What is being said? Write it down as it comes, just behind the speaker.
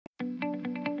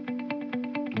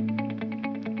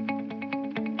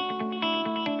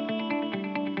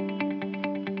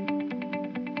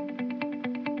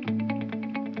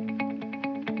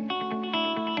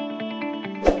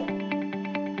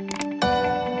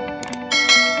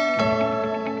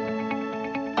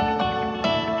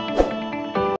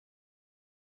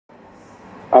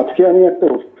আজকে আমি একটা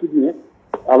ওষুধ নিয়ে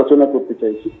আলোচনা করতে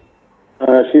চাইছি।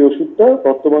 সেই ওষুধটা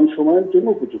বর্তমান সময়ের জন্য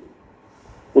উপযুক্ত।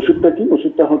 ওষুধটা কি?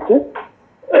 ওষুধটা হচ্ছে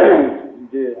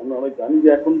যে আমরা অনেক জানি যে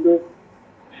এখন তো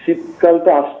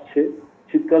শীতকালটা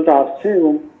আসছে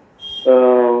এবং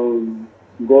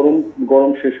গরম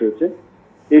গরম শেষ হয়েছে।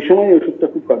 এই সময় এই ওষুধটা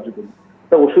খুব কার্যকরী।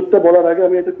 তা ওষুধটা বলার আগে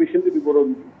আমি একটা পেশেন্টের বিবরণ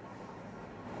দিই,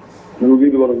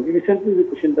 রোগীর বিবরণ দিই। রিসেন্টলি যে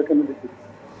পেশেন্টটাকে আমি দেখেছি,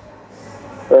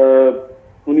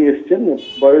 উনি এসছেন,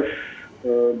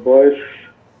 বয়স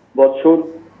বছর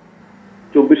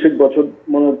 24 বছর,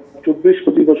 মানে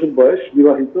 24-25 বছর বয়স,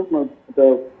 বিবাহিত, একটা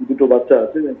দুটো বাচ্চা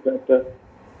আছে।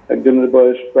 একজনের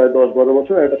বয়স প্রায় 10-12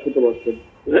 বছর, একটা ছোট বাচ্চা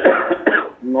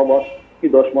 9 মাস কি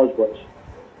 10 মাস বয়স।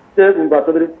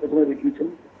 বাচ্চাদের প্রথমে দেখিয়েছেন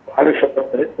আগের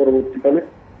সপ্তাহে, পরবর্তীকালে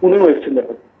উনিও এসছেন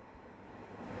দেখাতে।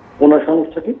 ওনার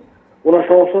সমস্যা কি? ওনার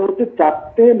সমস্যা হচ্ছে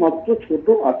 4টে মাত্র ছোট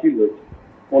আঁচিল রয়েছে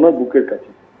ওনার বুকের কাছে।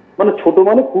 মানে ছোট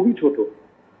মানে খুবই ছোট,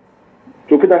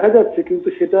 চোখে দেখা যাচ্ছে, কিন্তু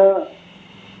সেটা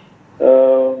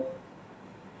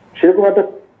সেরকম একটা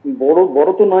বড়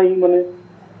তো নাই, মানে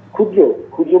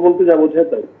ক্ষুদ্র বলতে যা বোঝায়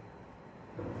তাই।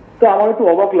 তা আমার একটু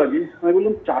অবাক লাগে। আমি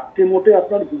বললাম 4টে মোটে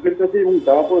আপনার বুকের কাছে এবং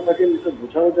যাওয়া পরে থাকেন, এটা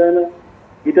বোঝাও যায় না।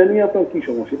 এটা নিয়ে আপনার কি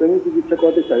সমস্যা? এটা নিয়ে চিকিৎসা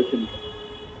করাতে চাইছেন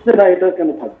যে না, এটা কেন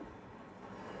থাকবে?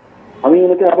 আমি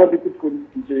ওনাকে আবার রিপিট করি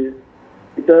যে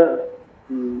এটা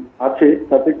আছে,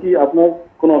 তাতে কি আপনার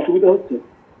কোনো অসুবিধা হচ্ছে?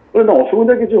 বলে না,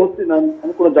 অসুবিধা কিছু হচ্ছে না,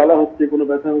 আমার কোনো জ্বালা হচ্ছে, কোনো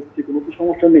ব্যথা হচ্ছে, কোনো তো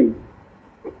সমস্যা নেই।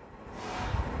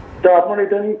 তা আপনার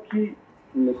এটা নিয়ে কি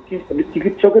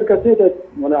চিকিৎসকের কাছে এটা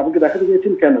মানে আমাকে দেখাতে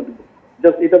চেয়েছেন কেন?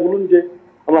 জাস্ট এটা বলুন যে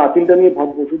আমার আঁচিলটা নিয়ে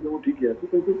ভাববো, ওষুধ দেবো, ঠিকই আছে,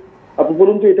 কিন্তু আপনি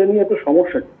বলুন যে এটা নিয়ে একটা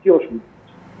সমস্যা কি অসুবিধা?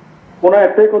 ওনার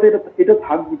একটাই কথা, এটা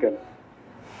থাকবে কেন?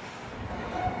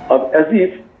 অ্যাজ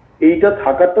ইফ এইটা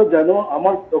থাকাটা যেন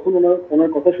আমার, তখন ওনার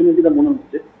কথা শুনে যেটা মনে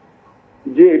হচ্ছে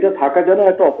যে এটা থাকা যেন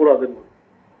একটা অপরাধের মতো,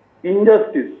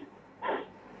 ইনজাস্টিস।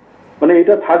 মানে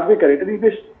এটা থাকবে কেন? এটা নিয়ে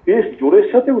বেশ জোরের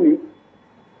সাথে উনি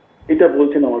এটা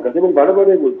বলছেন আমার কাছে, এবং বারে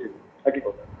বারে বলছেন একই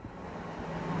কথা।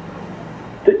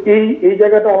 তো এই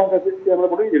জায়গাটা আমার কাছে আমরা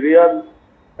বলি রেয়ার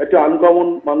একটা আনকমন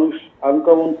মানুষ,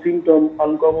 আনকমন সিমটম,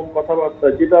 আনকমন কথাবার্তা,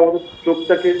 যেটা আমাদের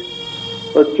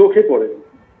চোখে পড়ে।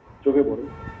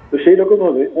 তো সেই রকম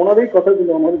ভাবে ওনার এই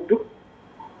কথাগুলো আমার একটু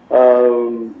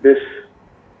বেশ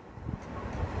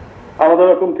আলাদা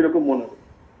রকম কিরকম মনে হয়।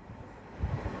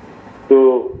 তো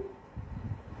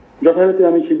যথাযথ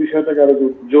আমি সেই বিষয়টাকে আরো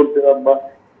জোর দিলাম, বা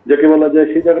যাকে বলা যায়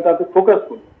সেই জায়গাটাতে ফোকাস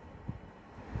করি।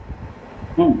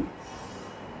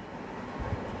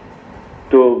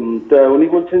 তো উনি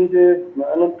বলছেন যে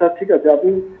ঠিক আছে,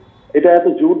 আপনি এটা এত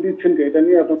জোর দিচ্ছেন, এটা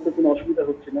নিয়ে আপনার তো কোনো অসুবিধা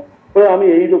হচ্ছে না। আমি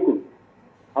এইরকম,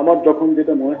 আমার যখন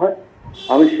যেটা মনে হয়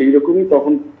আমি সেই রকমই,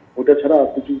 তখন ওটা ছাড়া আর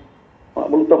কিছু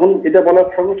বলুন। তখন এটা বলার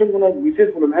সঙ্গে সঙ্গে ওনার বিশেষ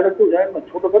বলুন, হ্যাঁ কেউ জানেন না,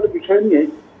 ছোটখাটো বিষয় নিয়ে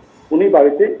উনি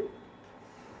বাড়িতে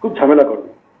খুব ঝামেলা করেন।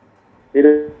 এর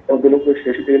মধ্যে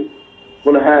শেষ পেন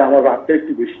বলে, হ্যাঁ আমার রাগটা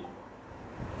একটু বেশি,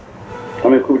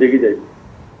 আমি খুব রেগে যাই,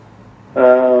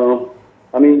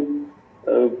 আমি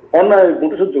অন্যায়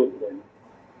মোটে সহ্য করতে পারি না,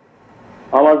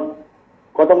 আমার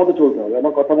কথা মতো চলতে হবে,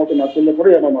 আমার কথা মতো না চললে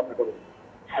পরেই আমার মাথা করে।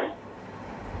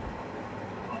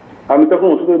 আমি তখন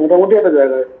ওষুধের মোটামুটি একটা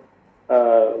জায়গায়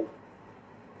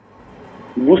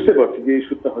বুঝতে পারছি যে এই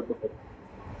ওষুধটা হয়তো হবে।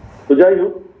 তো যাই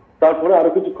হোক, তারপরে আরো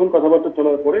কিছুক্ষণ কথাবার্তা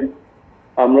চলার পরে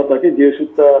আমরা তাকে যে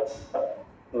ওষুধটা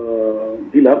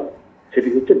দিলাম সেটি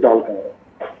হচ্ছে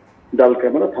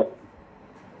ডালক্যামারা 30।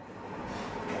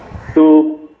 তো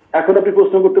এখন আপনি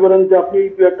প্রশ্ন করতে পারেন যে আপনি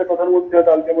একটা কথার মধ্যে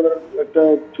ডালক্যামারার একটা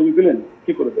ছবি পেলেন,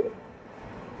 কি করে পেলেন?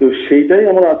 তো সেইটাই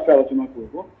আমরা আজকে আলোচনা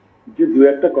করব, যে দু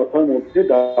একটা কথার মধ্যে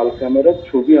ডালক্যামারার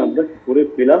ছবি আমরা কি করে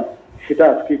পেলাম, সেটা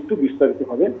আজকে একটু বিস্তারিত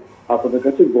হবে আপনাদের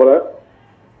কাছে বলার।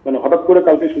 মানে হঠাৎ করে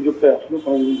কালকে সুযোগটা আসলো,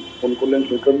 কারণ ফোন করলেন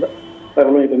সৈকতদা, তাই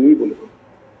হলো এটা নিয়েই বলে।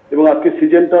 এবং আজকে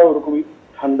সিজনটা ওরকমই,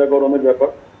 ঠান্ডা গরমের ব্যাপার।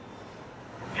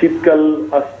 শীতকাল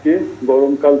আসছে,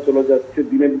 গরমকাল চলে যাচ্ছে।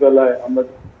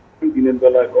 দিনের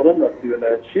বেলায় গরম,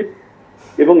 রাত্রিবেলায় শীত,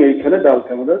 এবং এইখানে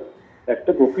ডালক্যামারার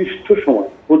একটা প্রকৃষ্ট সময়।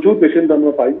 প্রচুর পেশেন্ট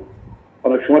আমরা পাই,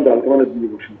 অনেক সময় ডালক্যামারা দিয়ে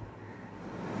বসি।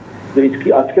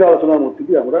 আজকের আলোচনার মধ্যে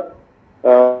দিয়ে আমরা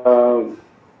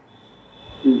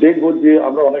দেখবো যে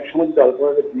আমরা অনেক সময় যে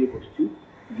ডালক্যামারা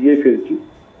দিয়ে ফেলছি,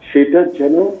 সেটা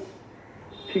যেন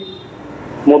ঠিক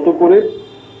মতো করে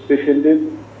পেশেন্টের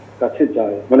কাছে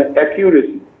যায়, মানে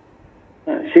অ্যাকিউরেসি।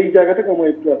 হ্যাঁ, সেই জায়গাটাকে আমরা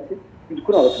একটু আজকে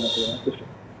কিছুক্ষণ আলোচনা করার চেষ্টা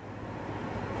করি।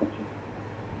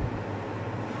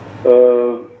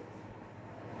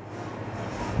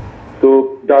 তো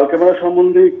ডালক্যামারা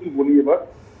সম্বন্ধে একটু বলি এবার।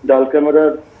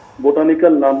 ডালক্যামারার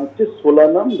বোটানিক্যাল নাম হচ্ছে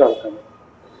সোলানাম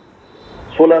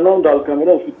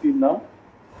ডালক্যামারা ওষুধটির নাম।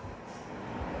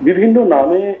 বিভিন্ন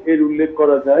নামে এর উল্লেখ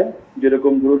করা যায়।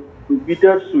 যেরকম ধরুন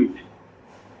bitter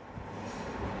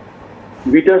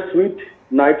sweet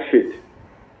night shade,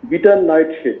 bitter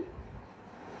night shade,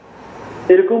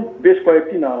 এরকম বেশ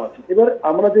কয়েকটি নাম আছে। এবার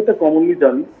আমরা যেটা কমনলি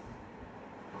জানি,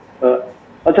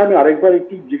 আচ্ছা আমি আরেকবার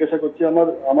একটু জিজ্ঞাসা করছি, আমার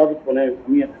মানে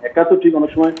আমি একা তো ঠিক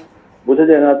অনেক সময় বোঝা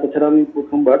যায় না, তাছাড়া আমি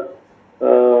প্রথমবার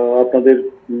আপনাদের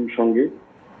সঙ্গে,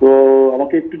 তো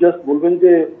আমাকে একটু জাস্ট বলবেন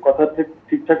যে কথা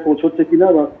ঠিকঠাক পৌঁছচ্ছে কিনা,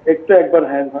 বা একবার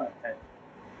হ্যাঁ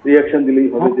রিয়াকশন দিলেই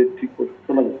হবে যে ঠিক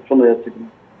শোনা যাচ্ছে কিনা।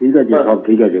 ঠিক আছে, সব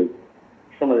ঠিক আছে,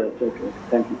 শোনা যাচ্ছে, ওকে,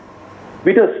 থ্যাংক ইউ।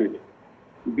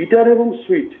 বিটার এবং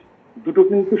সুইট দুটো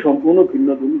কিন্তু সম্পূর্ণ ভিন্ন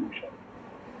ভিন্ন বিষয়।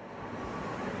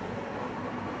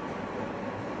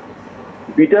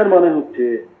 বিটার মানে হচ্ছে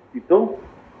তিতো,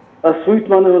 আর সুইট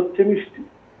মানে হচ্ছে মিষ্টি,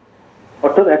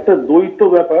 অর্থাৎ একটা দ্বৈত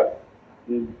ব্যাপার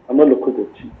আমরা লক্ষ্য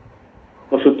করছি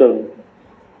ওষুধটার মধ্যে,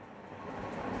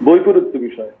 বৈপরীত্য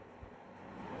বিষয়।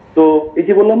 তো এই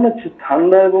যে বললাম না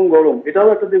ঠান্ডা এবং গরম,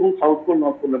 এটাও একটা দেখুন সাউথ পোল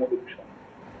নর্থ পোলের মতো বিষয়।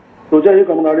 তো যাই হোক,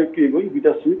 আমরা আরো একটু এগোই,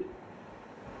 বিটার সুইট।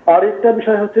 আরেকটা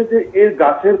বিষয় হচ্ছে যে এর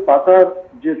গাছের পাতার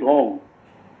যে রং,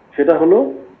 সেটা হলো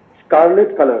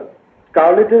স্কারলেট কালার।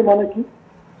 স্কারলেটের মানে কি?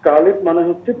 স্কারলেট মানে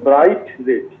হচ্ছে ব্রাইট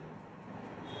রেড।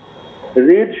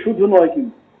 রেড শুধু নয়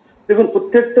কিন্তু, দেখুন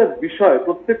প্রত্যেকটা বিষয়,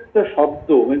 প্রত্যেকটা শব্দ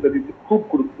হোমিওপ্যাথিতে খুব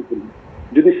গুরুত্বপূর্ণ,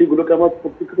 যদি সেগুলোকে আমার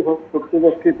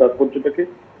প্রকৃতপক্ষে তাৎপর্যটাকে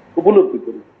উপলব্ধি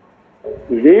করি।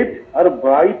 রেড আর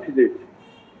ব্রাইট রেড,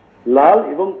 লাল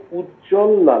এবং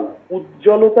উজ্জ্বল লাল,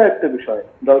 উজ্জ্বলতা একটা বিষয়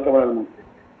ডালকামারার মধ্যে।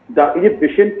 এই যে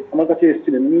পেশেন্ট আমার কাছে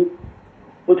এসেছিলেন, উনি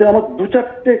বলছেন আমার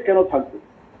 2-4টে কেন থাকবে,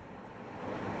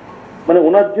 মানে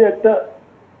ওনার যে একটা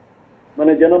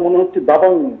মানে যেন মনে হচ্ছে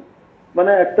দাবাং,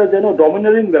 মানে একটা যেন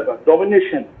ডমিনারিং ব্যাপার,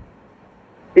 ডমিনেশন,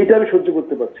 এইটা আমি সহ্য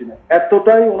করতে পারছি না।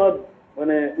 এতটাই ওনার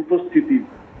মানে উপস্থিতি,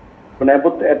 মানে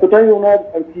এতটাই ওনার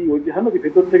আর কি ওই যে হ্যাঁ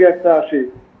ভেতর থেকে একটা আসে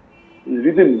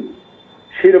রিদিম,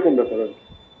 সেই রকম ব্যাপার আর কি,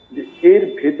 যে এর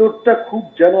ভেতরটা খুব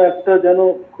যেন একটা যেন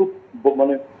খুব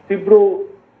মানে তীব্র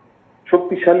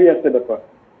শক্তিশালী একটা ব্যাপার।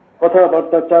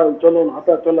 কথাবার্তা, চাল চলন,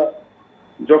 হাঁটা চলা,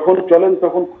 যখন চলেন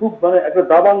তখন খুব মানে একটা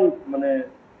দাবাং মানে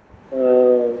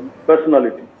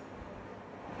পার্সোনালিটি।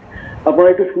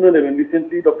 আপনারা একটু শুনে নেবেন,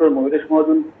 রিসেন্টলি ডক্টর মহেশ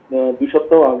মহাজন 2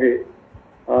 সপ্তাহ আগে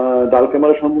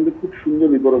ডালকামারা সম্বন্ধে খুব সুন্দর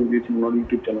বিবরণ দিয়েছেন ওনার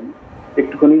ইউটিউব চ্যানেলে,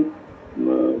 একটুখানি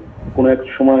কোনো এক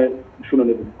সময় শুনে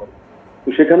নেবেন পরে। তো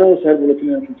সেখানেও স্যার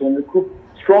বলেছিলেন খুব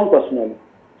স্ট্রং পার্সোনালিটি।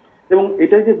 এবং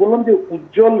এটাই যে বললাম যে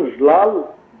উজ্জ্বল লাল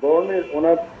বর্ণের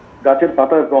ওনার গাছের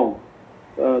পাতার রং,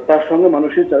 তার সঙ্গে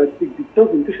মানুষের চারিত্রিক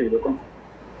দিকটাও কিন্তু সেই রকম।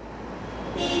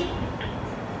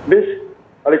 বেশ,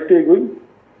 আরেকটু এগোই।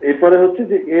 এরপরে হচ্ছে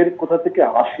যে এর কোথা থেকে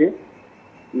আসে।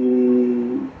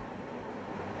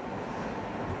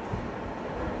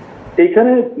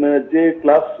 এইখানে যে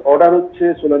ক্লাস অর্ডার হচ্ছে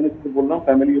সোলানিটি, বললাম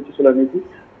ফ্যামিলি হচ্ছে সোলানিটি,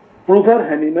 প্রুভার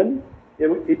হ্যানিম্যান,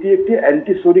 এবং এটি একটি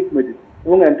অ্যান্টিসোরিক মেডিসিন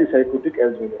এবং অ্যান্টিসাইকোটিক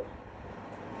অ্যাজ ওয়েল অ্যাজ।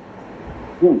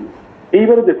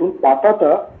 এইবারে দেখুন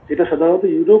পাতাটা, এটা সাধারণত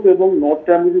ইউরোপ এবং নর্থ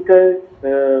আমেরিকায়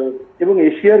এবং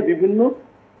এশিয়ার বিভিন্ন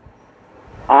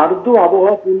আর্দ্র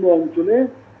আবহাওয়াপূর্ণ অঞ্চলে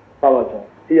পাওয়া যায়।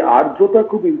 এই আর্দ্রতা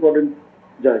খুব ইম্পর্টেন্ট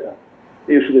জায়গা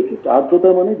এই ওষুধের ক্ষেত্রে। আর্দ্রতা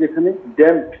মানে যেখানে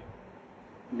ড্যাম্প,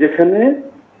 যেখানে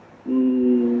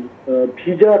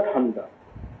ভিজা ঠান্ডা,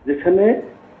 যেখানে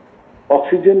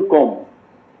অক্সিজেন কম,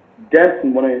 ড্যাম্প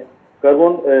মানে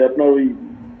কার্বন আপনার ওই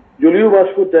জলীয়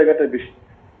বাষ্পর জায়গাটা বেশি,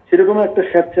 সেরকম একটা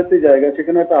স্যাঁতস্যাঁতে জায়গা,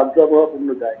 সেখানে একটা আর্দ্র আবহাওয়াপূর্ণ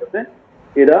জায়গাতে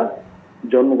এরা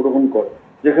জন্মগ্রহণ করে।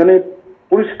 যেখানে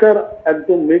পরিষ্কার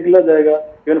একদম মেঘলা জায়গা,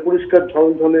 যেখানে পরিষ্কার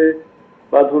ঝলঝলে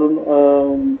বা ধরুন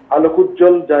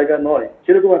আলোকোজ্জ্বল জায়গা নয়,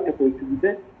 সেরকম একটা পরিস্থিতিতে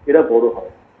এরা বড়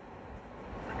হয়।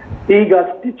 এই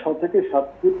গাছটি 6 থেকে 7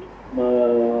 ফুট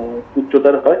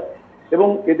উচ্চতার হয় এবং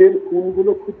এদের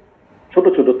ফুলগুলো খুব ছোট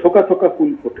ছোট থোকা থোকা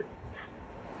ফুল ফোটে,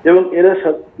 এবং এরা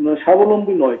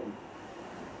স্বাবলম্বী নয়,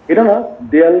 এটা না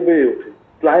দেয়াল বেয়ে ওঠে,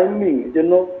 ক্লাইম্বিং, এই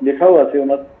জন্য লেখাও আছে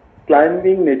ওনার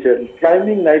climbing nature,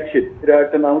 climbing night shade, এরা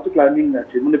একটা নাম হচ্ছে ক্লাইম্বিং নাইট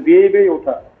শেড, মানে বেয়ে বেয়ে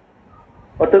ওঠা।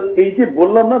 অর্থাৎ এই যে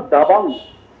বললাম না দাবাং,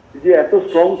 যে এত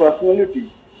স্ট্রং পার্সোনালিটি,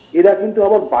 এরা কিন্তু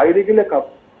আবার বাইরে গেলে কাপ,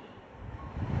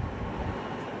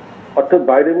 অর্থাৎ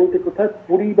বাইরে বলতে কোথায়,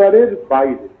 পরিবারের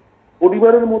বাইরে,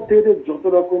 পরিবারের মধ্যে এদের যত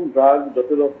রকম রাগ, যত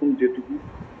রকম যেটুকু,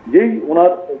 যেই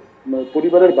ওনার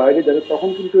পরিবারের বাইরে যাবে তখন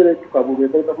কিন্তু এরা একটু কাবু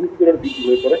হয়ে পড়ে, তখন কিন্তু এরা ভীতু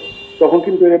হয়ে পড়ে, তখন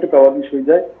কিন্তু এরা একটু কাওয়ার্ডিশ হয়ে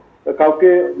যায়, কাউকে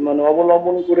মানে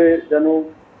অবলম্বন করে যেন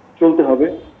চলতে হবে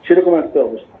সেরকম একটা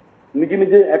অবস্থা। নিজে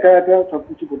নিজে একা একা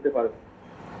সবকিছু করতে পারে,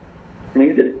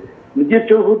 নিজের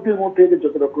চৌহদ্দির মধ্যে এদের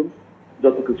যত রকম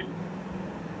যত কিছু,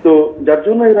 তো যার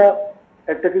জন্য এরা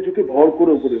একটা কিছুকে ভর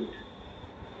করে উপরে উঠে।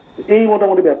 এই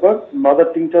মোটামুটি ব্যাপার। মাদার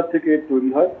টিংচার থেকে তৈরি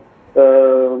হয়।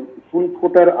 ফুল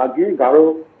ফোটার আগে গাঢ়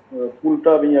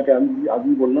ফুলটা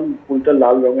আমি বললাম ফুলটা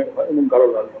লাল রঙের হয় এবং গাঢ়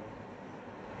লাল রঙের।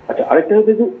 আচ্ছা, আরেকটা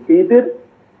হচ্ছে যে এদের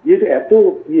যেহেতু এত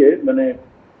মানে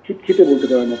খিটখিটে বলতে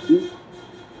পারেন আপনি,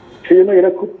 সেই জন্য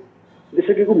এরা খুব এদের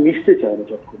সাথে খুব মিশতে চায় না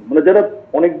চট করে। মানে যারা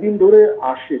অনেকদিন ধরে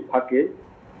আসে থাকে,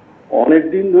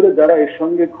 অনেকদিন ধরে যারা এর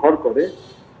সঙ্গে ঘর করে,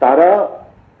 তারা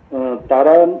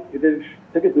তারা এদের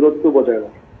থেকে দূরত্ব বজায়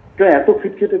রাখে। এত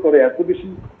খিটখিটে করে, এত বেশি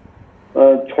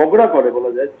ঝগড়া করে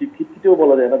বলা যায়, খিটখিটেও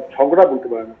বলা যায় না, ঝগড়া বলতে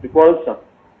পারে না, কোয়ালসাম,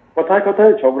 কথায়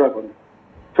কথায় ঝগড়া করে,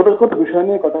 ছোট ছোট বিষয়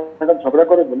নিয়ে কথা ঝগড়া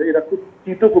করে বলে এরা খুব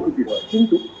চিত প্রকৃতির হয়।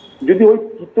 কিন্তু যদি ওই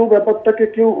চিত ব্যাপারটাকে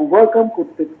কেউ ওভারকাম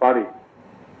করতে পারে,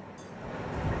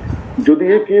 যদি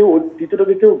কেউ ওই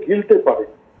চিত্রটাকে কেউ গিলতে পারে,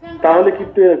 তাহলে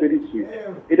কিন্তু ভেরি সুইট।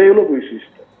 এটাই হলো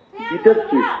বৈশিষ্ট্য, বিটার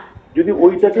সুইট। যদি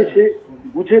ওইটাকে সে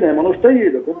বুঝে নেয়, মানুষটাই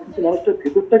এরকম, কিন্তু মানুষটার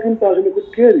ভেতরটা কিন্তু আসলে খুব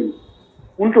কেয়ারিং।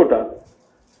 উল্টোটা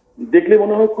দেখলে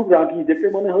মনে হয় খুব রাগী, দেখলে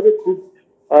মনে হবে খুব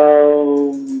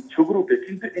ঝগড়ুটে,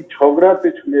 কিন্তু এই ঝগড়ার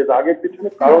পেছনে, রাগের পেছনে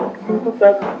কারণ কিন্তু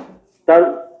তার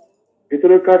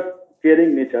ভেতরেকার কেয়ারিং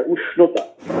নেচার, উষ্ণতা,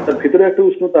 তার ভেতরে একটা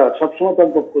উষ্ণতা সবসময় তার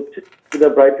গপ করছে। যেটা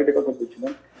ব্রাইটের কথা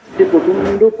বলছিলাম, সে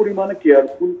প্রচন্ড পরিমাণে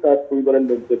কেয়ারফুল তার পরিবারের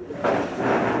লোকদের,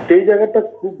 সেই জায়গাটা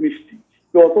খুব মিষ্টি।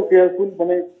 তো অত কেয়ারফুল,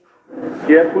 মানে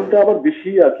কেয়ারফুলটা আবার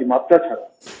বেশি আর কি, মাত্রা ছাড়া।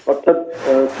 অর্থাৎ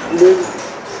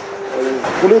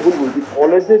স্কুলে বলবো যে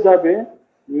কলেজে যাবে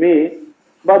মেয়ে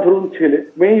বা ধরুন ছেলে,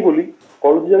 মেয়েই বলি,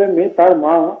 কলেজে যাবে মেয়ে, তার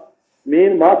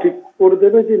মেয়ের মা ঠিক করে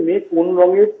দেবে যে মেয়ে কোন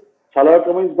রঙের সালোয়ার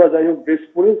কামিজ বা যাই হোক ড্রেস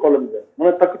পরে কলেজে যায়,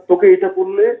 মানে তোকে এটা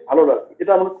পরলে ভালো লাগবে,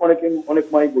 এটা আমাকে অনেক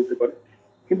মাই বলতে পারে।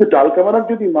 কিন্তু ডালকামারার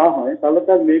যদি মা হয়, তাহলে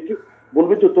তার মেয়েকে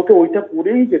বলবে যে তোকে ওইটা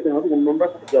পরেই যেতে হবে, অন্যরা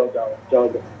যাওয়া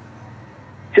যায়,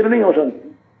 সেটা নেই অশান্তি।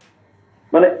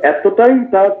 মানে এতটাই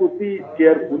তার প্রতি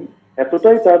কেয়ারফুল,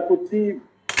 এতটাই তার প্রতি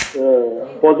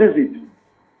পজিটিভ।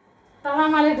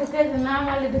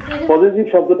 পজিটিভ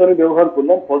শব্দটা আমি ব্যবহার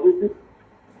করলাম, পজিটিভ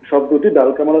শব্দটি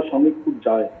ডালকামারার সঙ্গে খুব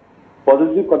যায়।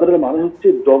 পজিটিভ কথাটার মানে হচ্ছে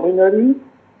ডমিনারি,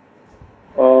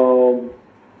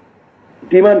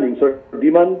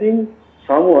 demanding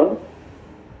someone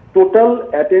total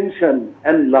attention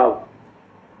and love.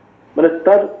 মানে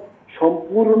তার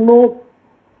সম্পূর্ণ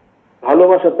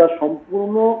ভালোবাসা, তার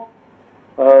সম্পূর্ণ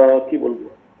কি বলবো,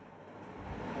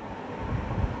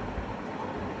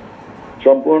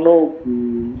 সম্পূর্ণ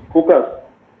ফোকাস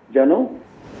যেন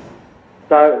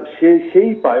তার সেই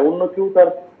পায়, অন্য কেউ তার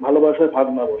ভালোবাসায় ভাগ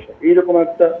না বসা, এইরকম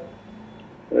একটা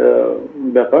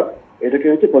ব্যাপার। এটাকে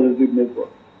হচ্ছে পজিটিভনেস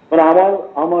বলে। মানে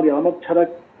আমার ছাড়া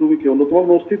তুমি কেউ, তোমার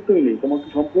অস্তিত্বই নেই, তোমাকে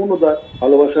সম্পূর্ণ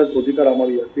ভালোবাসার অধিকার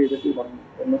আমারই আছে, এটাকে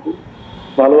অন্য কেউ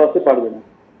ভালোবাসতে পারবে না।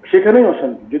 সেখানেই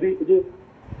অশান্তি। যদি যে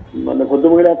মানে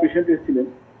ভদ্রমহিলা পেশেন্ট এসেছিলেন,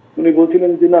 উনি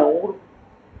বলছিলেন যে না, ওর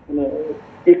মানে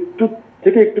একটু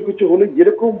থেকে একটু কিছু হলে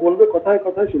যেরকম বলবে কথায়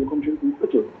কথায় সেরকম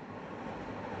চলবে।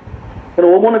 কারণ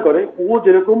ও মনে করে ও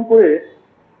যেরকম করে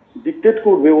ডিকটেট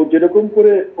করবে, ও যেরকম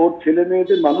করে ওর ছেলে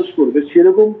মেয়েদের মানুষ করবে,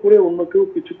 সেরকম করে অন্য কেউ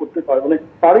কিছু করতে পারবে না,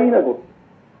 পারেই না করতে।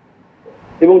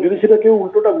 এবং যদি সেটা কেউ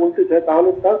উল্টোটা বলতে চায়, তাহলে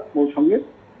তার ওর সঙ্গে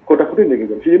কোটাকুটি লেগে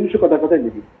যাবে, সেই জিনিস কথা কথায়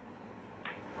লেগে।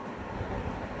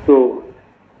 তো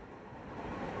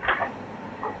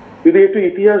যদি একটু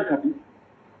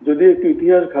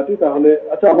ইতিহাস ঘাটি, তাহলে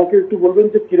আচ্ছা আমাকে একটু বলবেন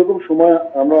যে কিরকম সময়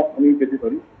আমি পেতে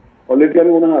পারি। অলরেডি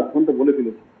আমি মনে হয় 8 ঘন্টা বলে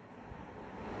ফেলেছি।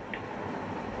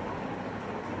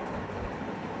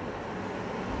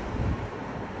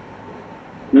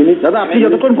 দাদা আপনি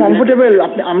যতক্ষণ কমফোর্টেবল,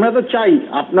 আমরা তো চাই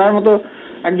আপনার মতো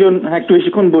একজন একটু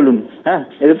বেশিক্ষণ বলুন। হ্যাঁ,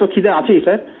 এটা তো খিদে আছেই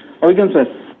স্যার। Welcome sir.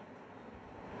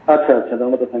 আচ্ছা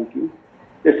তাহলে তো থ্যাংক ইউ,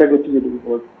 চেষ্টা করছি যেটুকু।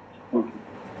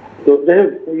 তো যাই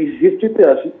হোক, হিস্ট্রিতে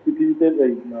আসি। পৃথিবীতে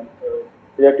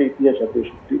একটা ইতিহাস আছে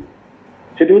সত্যি,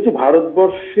 সেটি হচ্ছে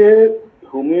ভারতবর্ষে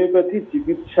হোমিওপ্যাথি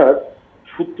চিকিৎসার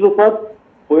সূত্রপাত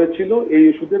হয়েছিল এই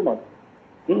ওষুধের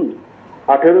মাধ্যমে।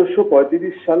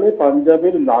 1835 সালে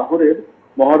পাঞ্জাবের লাহোরের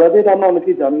মহারাজের, আমরা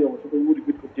অনেকেই জানি অবশ্য,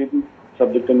 রিপিট করছি যেহেতু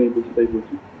সাবজেক্টটা নিয়ে বলছি তাই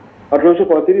বলছি।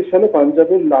 1835 সালে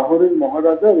পাঞ্জাবের লাহোরের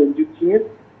মহারাজা রঞ্জিত সিং এর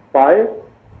পায়ে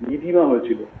ইডিমা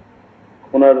হয়েছিল।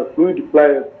 ওনার ফ্লুইড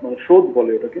মানে শোধ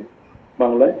বলে এটাকে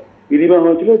বাংলায়, ইডিমা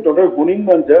হয়েছিল। ডক্টর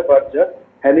বার্জার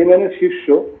হ্যানিম্যানের শিষ্য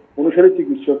অনুসারী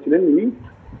চিকিৎসক ছিলেন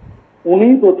উনি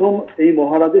প্রথম এই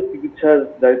মহারাজের চিকিৎসার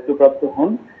দায়িত্বপ্রাপ্ত হন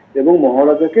এবং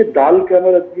মহারাজাকে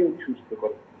ডালক্যামারা দিয়ে সুস্থ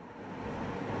করেন।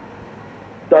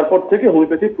 তারপর থেকে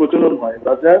হোমিওপ্যাথির প্রচলন হয়।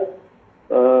 রাজার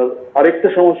আরেকটা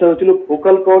সমস্যা হয়েছিল,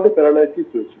 ভোকাল কর্ডে প্যারালাইসিস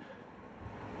হয়েছিল,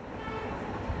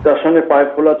 তার সঙ্গে পায়ে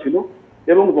ফোলা ছিল,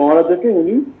 এবং মহারাজাকে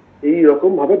উনি এই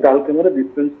রকম ভাবে ডালক্যামারা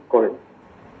ডিসপেন্স করেন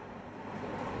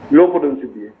লো পোটেন্সি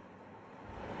দিয়ে,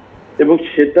 এবং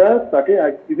সেটা তাকে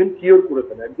ইভেন কিওর করে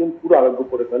ফেলে, একদম পুরো আরোগ্য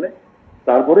করে ফেলে।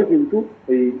 তারপরে কিন্তু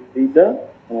এইটা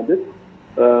আমাদের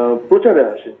প্রচারে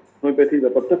আসে, হোমিওপ্যাথির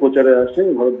ব্যাপারটা প্রচারে আসে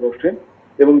ভারতবর্ষে,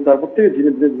 এবং তারপর থেকে ধীরে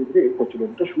ধীরে ধীরে ধীরে এই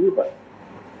প্রচলনটা শুরু হয়।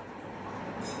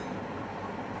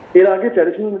 এর আগে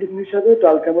ট্র্যাডিশনাল মেডিসিন হিসাবে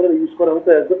ডালক্যামারা ইউজ করা হতো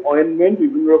অ্যাজ এ অয়েনমেন্ট,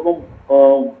 বিভিন্ন রকম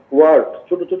ওয়ার্ড,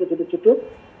 ছোট ছোট ছোট ছোট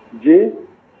যে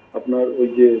আপনার ওই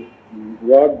যে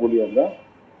ওয়ার্ড বলি আমরা,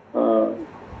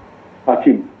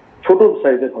 আচিম, ছোট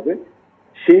সাইজের হবে,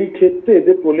 সেই ক্ষেত্রে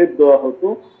এদের প্রলেপ দেওয়া হতো,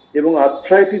 এবং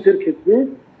আর্থ্রাইটিসের ক্ষেত্রে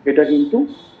এটা কিন্তু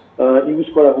ইউজ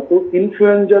করা হতো,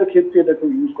 ইনফ্লুয়েঞ্জার ক্ষেত্রে এটাকে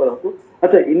ইউজ করা হতো।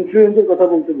 আচ্ছা, ইনফ্লুয়েঞ্জার কথা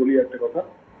বলতে বলি একটা কথা।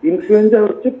 ইনফ্লুয়েঞ্জা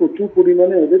হচ্ছে প্রচুর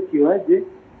পরিমাণে ওদের কি হয় যে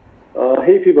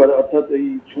হেই ফিভার, অর্থাৎ এই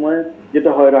সময়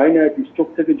যেটা হয় রাইনাইটিস, চোখ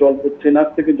থেকে জল পড়ছে, নাক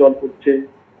থেকে জল পড়ছে,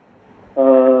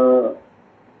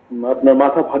 আপনার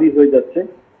মাথা ভারী হয়ে যাচ্ছে।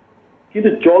 কিন্তু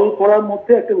জল পড়ার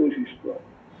মধ্যে একটা বৈশিষ্ট্য,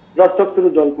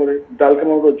 রাস্তার জল পড়ে,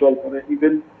 ডালকামারও জল পড়ে,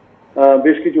 ইভেন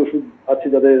বেশ কিছু ওষুধ আছে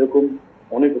যাদের এরকম,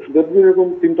 অনেক ওষুধের এরকম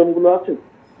সিমটম গুলো আছে।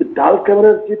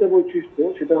 ডালকামারার যেটা বৈশিষ্ট্য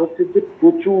সেটা হচ্ছে যে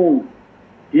প্রচুর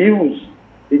হিউজ,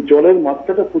 এই জলের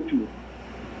মাত্রাটা প্রচুর,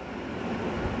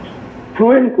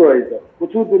 ফ্লুয়েন্ট ক্লোরাইজার,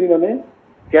 প্রচুর পরিমাণে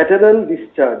ক্যাটারাল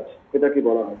ডিসচার্জ এটাকে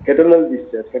বলা হয়। ক্যাটারাল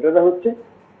ডিসচার্জ, ক্যাটারা হচ্ছে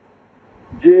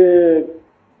যে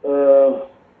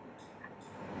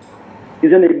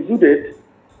is an exudate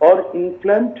or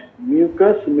inflamed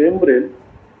mucous membrane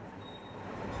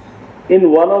in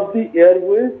one of the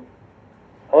airways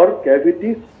or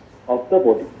cavities of the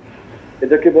body,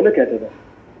 এটাকে বলে ক্যাটারা।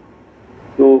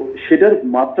 তো সেটার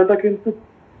মাত্রাটা কিন্তু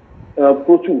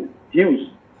প্রচুর হিউজ।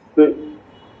 তো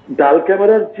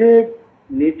ডালক্যামারার যে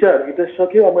নেচার, এটার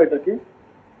সাথেও আমরা এটাকে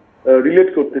রিলেট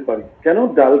করতে পারি। কেন?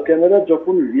 ডালক্যামারা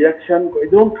যখন রিয়াকশন করে,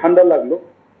 যেমন ঠান্ডা লাগলো,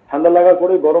 ঠান্ডা লাগার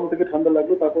পরে গরম থেকে ঠান্ডা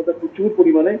লাগলো, তারপর প্রচুর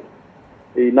পরিমাণে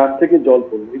এই নাক থেকে জল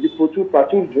পড়লো, এই যে প্রচুর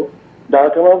প্রাচুর্য,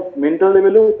 ডালক্যামারা মেন্টাল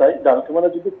লেভেলেও তাই। ডালক্যামারা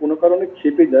যদি কোনো কারণে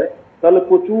খেপে যায় তাহলে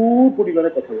প্রচুর পরিমাণে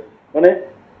কথা বলে, মানে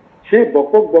সে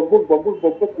বকবক বকবক বকবক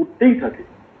বকবক করতেই থাকে।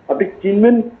 আপনি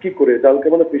চিনবেন কি করে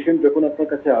ডালক্যামারা পেশেন্ট যখন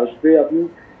আপনার কাছে আসবে? আপনি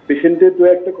পেশেন্টের দু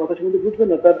একটা কথা শুনতে বুঝবেন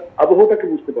না, তার আবহাওয়াটাকে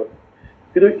বুঝতে পারবেন।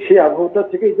 কিন্তু সেই আবহাওয়াটা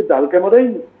থেকে এই যে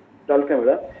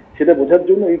ডালক্যামারা সেটা বোঝার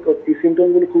জন্য এই সিমটম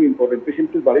গুলো খুব ইম্পর্টেন্ট।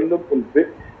 পেশেন্টের বাড়ির লোক বলবে,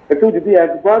 একটু যদি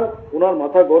একবার ওনার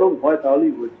মাথা গরম হয়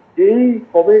তাহলেই হয়েছে, যেই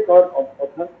কবে কার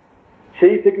কথা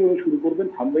সেই থেকে উনি শুরু করবেন,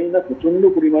 থামবেই না, প্রচন্ড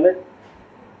পরিমাণে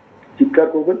চিৎকার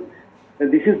করবেন।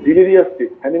 This is ডিলেরিয়াস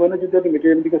state. মানে যদি আপনি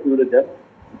মেটেরিয়ালটিকে ফিরে যান,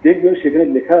 দেখবেন সেখানে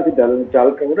লেখা আছে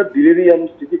ডালক্যামারা ডিলেরিয়াম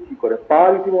স্টেটে কি করে, পা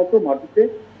রীতিমতো মাটিতে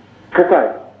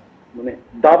ঠোকায়, মানে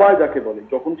দাবায় যাকে বলে।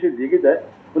 যখন সে রেগে যায়,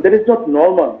 দ্যাট ইজ নট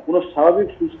নর্মাল। কোন স্বাভাবিক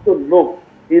সুস্থ লোক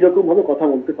এইরকম ভাবে কথা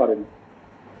বলতে পারে না।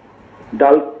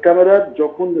 ডালক্যামারার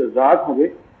যখন রাগ হবে,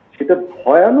 সেটা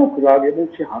ভয়ানক রাগ, এবং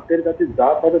সে হাতের কাছে যা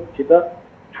পাবে সেটা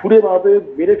ছুঁড়ে মারবে,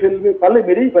 মেরে ফেলবে, পারলে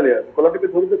মেরেই ফেলে, আর গলা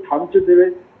টিপে ধরবে, থামচে দেবে,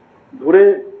 ধরে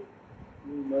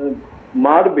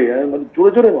মারবে, মানে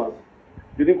জোরে জোরে মারবে।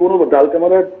 যদি কোনো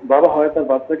ডালক্যামারার বাবা হয়, তার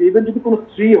বাচ্চাকে, ইভেন যদি কোনো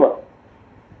স্ত্রী হয়,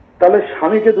 তাহলে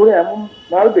স্বামীকে ধরে এমন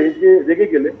মারবে যে রেগে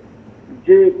গেলে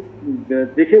যে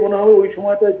দেখে মনে হবে ওই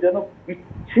সময়টা যেন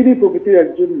বিচ্ছিরি প্রকৃতির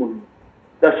একজন মহিলা,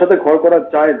 যার সাথে ঘর করা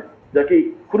যায় না, যাকে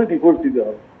এক্ষুনি ডিভোর্স দিতে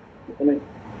হবে। মানে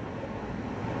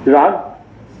রাগ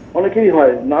অনেকেই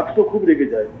হয়, নাক তো খুব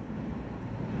রেগে যায়,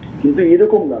 কিন্তু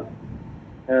এরকম না,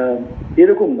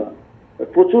 এরকম না,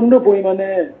 প্রচন্ড পরিমাণে।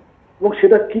 এবং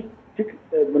সেটা ঠিক ঠিক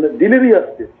মানে ডিলেরিয়াস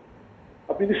স্টেজ।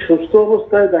 আপনি যদি সুস্থ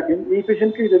অবস্থায় দেখেন এই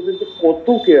পেশেন্টকে দেখবেন যে কত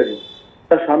কেয়ারিং।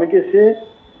 তার স্বামীকে সে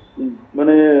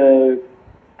মানে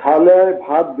থালায়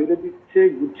ভাত বেড়ে দিচ্ছে,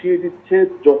 গুছিয়ে দিচ্ছে,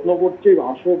 যত্ন করছে,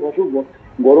 হাসো বসো,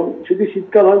 গরম যদি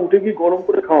শীতকাল হয় উঠে গিয়ে গরম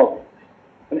করে খাওয়াবে,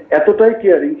 মানে এতটাই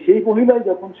কেয়ারিং। সেই মহিলায়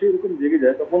যখন সে এরকম জেগে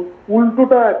যায়, তখন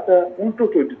উল্টোটা একটা উল্টো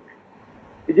চরিত্র,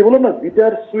 এই যে বলো না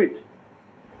বিটার সুইট,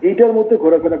 এইটার মধ্যে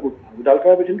ঘোরাফেরা করতে হবে।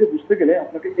 ডালক্যামারা পেশেন্টকে বুঝতে গেলে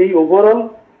আপনাকে এই ওভারঅল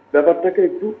ব্যাপারটাকে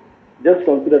একটু জাস্ট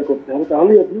কনসিডার করতে হবে,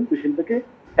 তাহলেই আপনি পেশেন্টটাকে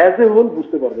অ্যাজ এ হোল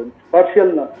বুঝতে পারবেন, পার্শিয়াল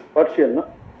না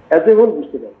অ্যাজ এ হোল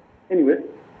বুঝতে পারবেন। এনিওয়ে,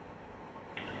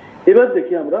 এবার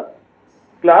দেখি আমরা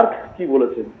ক্লার্ক কি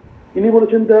বলেছেন। ইনি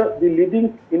বলেছেন the leading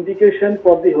indication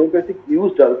for the homeopathic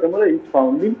use Dulcamara is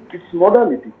found in its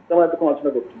modality. আমরা এতক্ষণ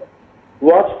আলোচনা করছিলাম,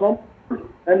 wash from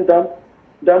and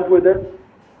damp weather.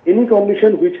 Any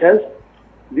condition which has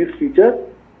this feature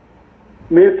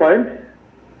may find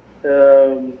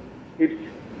its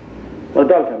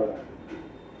Dulcamara.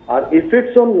 R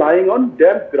effects on lying on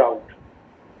damp ground,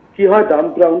 কি হয় damp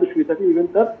ground শুয়ে থাকে, even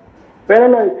তার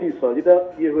paralysis হয়, যেটা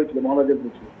ইয়ে হয়েছিল মহারাজের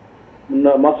বলছিল,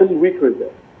 মাসেল উইক হয়ে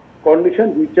যায়। Condition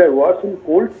which are worse in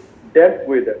cold damp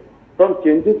weather, from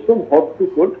changes from hot to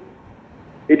cold,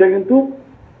 এটা কিন্তু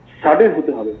সাডেন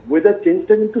হতে হবে, ওয়েদার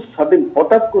চেঞ্জটা কিন্তু সাডেন,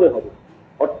 হঠাৎ করে হবে।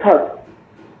 অর্থাৎ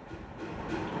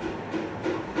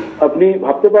আপনি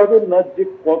ভাবতে পারবেন না যে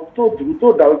কত দ্রুত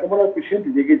ডালকামারার পেশেন্ট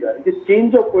রেগে যায়। যে চেঞ্জ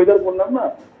অফ ওয়েদার বললাম না,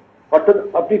 অর্থাৎ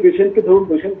আপনি পেশেন্টকে ধরুন,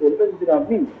 পেশেন্ট বলবেন যে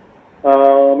আপনি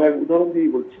আমি এক উদাহরণ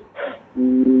দিয়ে বলছি,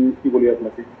 কি বলি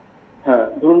আপনাকে, হ্যাঁ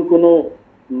ধরুন কোনো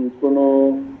কোনো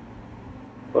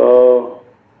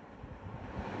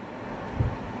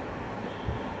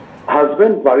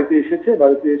হাজবেন্ড বাড়িতে এসেছে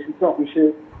অফিসে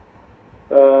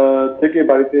থেকে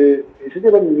বাড়িতে এসেছে,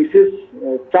 এবার মিসেস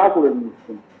চা করে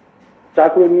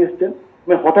নিয়ে এসছেন,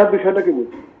 মানে হঠাৎ বিষয়টাকে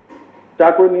বলছি, চা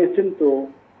করে নিয়ে এসছেন, তো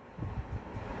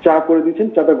চা করে দিয়েছেন,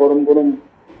 চাটা গরম গরম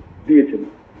দিয়েছেন,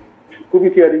 খুবই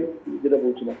কেয়ারিং যেটা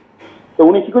বলছিলাম। তো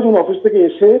উনি কি করছেন, অফিস থেকে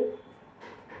এসে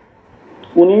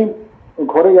উনি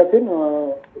ঘরে গেছেন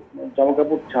জামা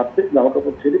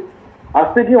কাপড় ছেড়ে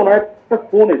আসতে গিয়ে ওনার একটা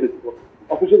ফোন এসেছিল,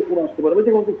 অফিসের ফোন আসতে পারে,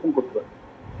 যে কোনো ফোন করতে পারে।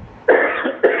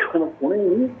 ফোনে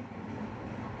উনি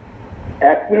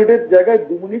 1 মিনিটের জায়গায়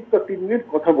 2 মিনিট বা 3 মিনিট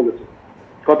কথা বলেছেন।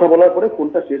 কথা বলার পরে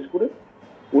ফোনটা শেষ করে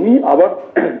উনি আবার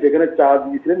যেখানে চা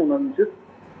দিয়েছিলেন ওনার মিসেস,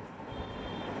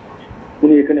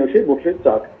 উনি এখানে এসে বসে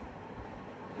চা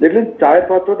দেখলেন চায়ের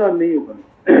পাত্রটা আর নেই ওখানে।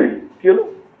 কি হলো,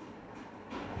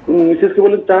 মিসেসকে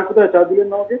বললেন চা কোথায়, চা দিলেন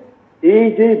না আমাকে। এই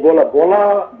যে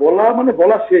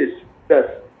বলা শেষ, ব্যাস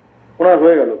ওনার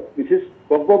হয়ে গেল। মিসেস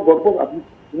গল্প আপনি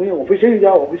তুমি অফিসেই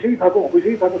যাও, অফিসেই থাকো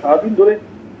সারাদিন ধরে,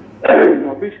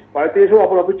 অফিস বাড়িতে এসেও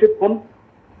আবার অফিসের ফোন,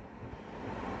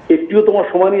 একটিও তোমার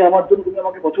সময় নেই আমার জন্য, তুমি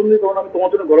আমাকে পছন্দই করো না, আমি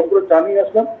তোমার জন্য গরম করে চা নিয়ে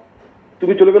আসলাম,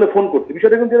 তুমি চলে গেলে ফোন করতে।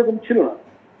 বিষয়টা কিন্তু এরকম ছিল না।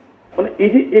 মানে এই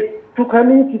যে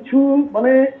একটুখানি কিছু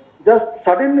মানে জাস্ট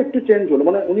সাডেন একটু চেঞ্জ হলো,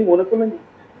 মানে উনি মনে করলেন,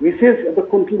 মিসেস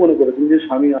এতক্ষণ কি মনে করেছেন যে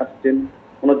স্বামী আসছেন,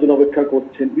 ওনার জন্য অপেক্ষা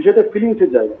করছেন, বিষয়টা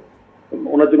ফিলিংসের জায়গা,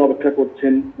 ওনার জন্য অপেক্ষা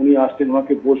করছেন, উনি আসছেন,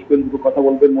 ওনাকে বসবেন, দুটো কথা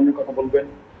বলবেন, মনের কথা বলবেন,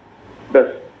 ব্যাস।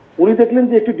 উনি দেখলেন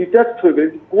যে একটু ডিট্যাচড হয়ে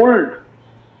গেলেন, কোল্ড,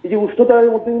 এই যে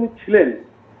উষ্ণতার মধ্যে উনি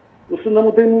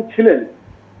ছিলেন,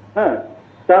 হ্যাঁ।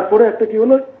 তারপরে একটা কি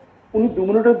হলো, উনি 2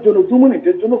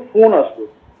 মিনিটের জন্য ফোন আসলো।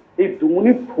 এই 2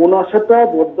 মিনিট ফোন আসাটা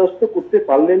বরদাস্ত করতে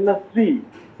পারলেন না স্ত্রী।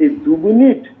 এই 2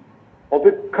 মিনিট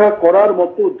অপেক্ষা করার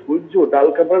মতো ধৈর্য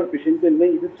ডালকামারার পেশেন্টের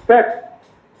নেই।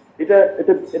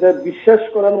 এটা বিশ্বাস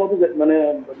করার মতো মানে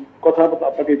কথা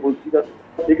আপনাকে বলছি,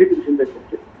 দেখেছি পেশেন্টের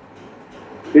ক্ষেত্রে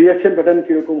রিয়াকশন প্যাটার্ন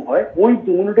কিরকম হয়। ওই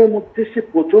 2 মিনিটের মধ্যে সে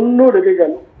প্রচন্ড রেগে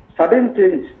গেল, সাডেন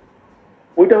চেঞ্জ।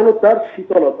 ওইটা হলো তার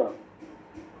শীতলতা।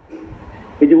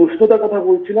 এই যে উষ্ণতার কথা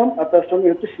বলছিলাম, আর তার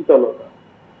সঙ্গে হচ্ছে শীতলতা,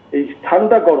 এই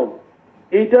ঠান্ডা গরম,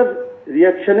 এইটার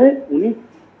রিয়াকশনে উনি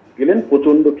গেলেন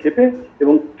প্রচন্ড ক্ষেপে,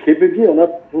 এবং ক্ষেপে গিয়ে ওনার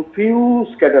প্রফিউজ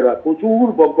ক্যাটারা, প্রচুর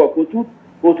বকবক,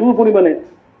 প্রচুর পরিমাণে,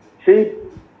 সেই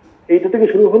এইটা থেকে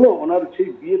শুরু হলো। ওনার সেই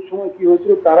বিয়ের সময় কি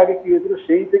হয়েছিল, তার আগে কি হয়েছিল,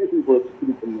 সেই থেকে শুরু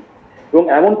করলো, এবং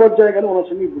এমন পর্যায়ে গেল ওনার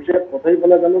সঙ্গে বসে কথাই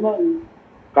বলা গেল না,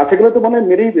 কাছে গেলে তো মানে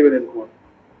মেরেই দেবেন এরকম।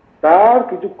 তার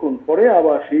কিছুক্ষণ পরে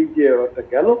আবার সেই যে ব্যাপারটা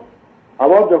গেল,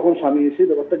 আবার যখন স্বামী এসে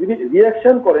ব্যাপারটা যদি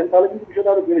রিয়াকশন করেন, তাহলে কিন্তু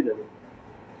বিষয়টা আরো বেড়ে যাবে।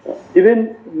 ইভেন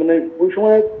মানে ওই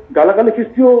সময় গালাগালি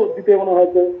খিস্তিও দিতে মনে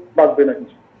হয়তো বাঁচবে না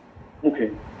কিছু মুখে,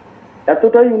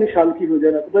 এতটাই উনি শান্তি হয়ে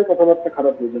যান, এতটাই কথাবার্তা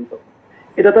খারাপ হয়ে যান। তখন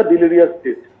এটা তার ডিলেরিয়াস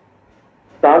স্টেজ।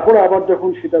 তারপরে আবার যখন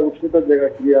সেটা উষ্ণতার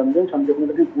জায়গায় ফিরিয়ে আনবেন, স্বামী যখন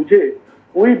এটাকে বুঝে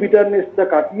ওই বিটারনেসটা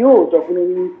কাটিয়েও যখন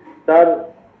উনি তার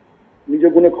নিজ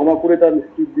গুণে ক্ষমা করে তার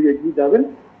স্ত্রীর দিকে এগিয়ে যাবেন,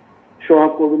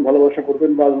 সোহাগ করবেন, ভালোবাসা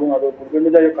করবেন, বাঁচবেন, আদর করবেন,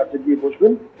 যাই হোক কাছে গিয়ে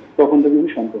বসবেন, তখন থেকে উনি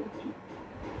শান্ত হচ্ছেন।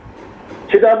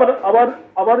 সেটা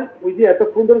আবার ওই যে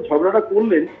এতক্ষণ ধরে ঝগড়াটা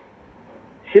করলেন,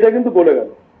 সেটা কিন্তু বলে গেল।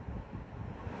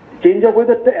 চেঞ্জ অফ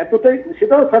ওয়েদারটা এতটাই,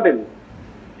 সেটাও সাডেন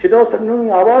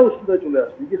আবার উষ্ণতায় চলে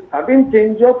আসবে। যে sudden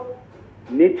change of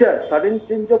nature, sudden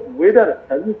change of weather,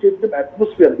 sudden change of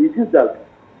atmosphere, this is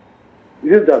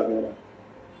dulcamara.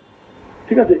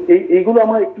 ঠিক আছে, এইগুলো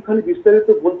আমরা একটুখানি বিস্তারিত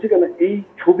বলছি কেন, এই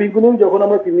ছবিগুলোই যখন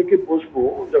আমরা ক্লিনিকে বসবো,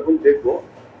 যখন দেখবো,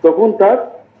 তখন তার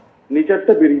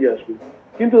নেচারটা বেরিয়ে আসবে।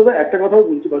 কিন্তু দাদা একটা কথাও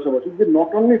বলছি পাশাপাশি, যে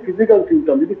নট অনলি ফিজিক্যাল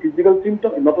সিমটম, যদি physical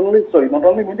symptom not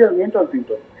only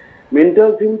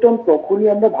mental symptom তখনই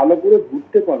আমরা ভালো করে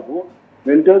বুঝতে পারবো,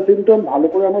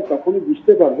 আমরা তখনই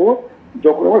বুঝতে পারবো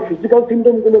যখন আমরা ফিজিক্যাল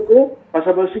সিমটম গুলোকে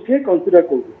পাশাপাশি কে কনসিডার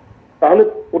করবো। তাহলে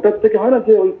ওটার থেকে হয় না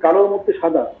যে ওই কালোর মধ্যে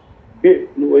সাদা,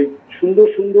 ওই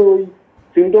সুন্দর ওই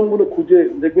সিমটম গুলো খুঁজে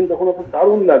দেখবেন, তখন আপনার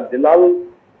দারুণ লাগছে, লাল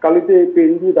কালিতে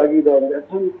পেন দিয়ে দাগিয়ে দেওয়া হবে।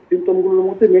 এখন সিমটম গুলোর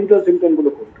মধ্যে মেন্টাল সিমটম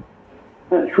গুলো করবে।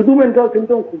 হ্যাঁ, শুধু মেন্টাল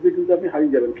সিমটম খুঁজে কিন্তু আপনি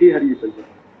হারিয়ে যাবেন, কে হারিয়ে ফেলবেন।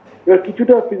 এবার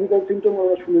কিছুটা ফিজিক্যাল সিমটম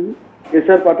আমরা শুনে নিই।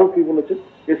 এসআর পাঠক কি বলেছেন?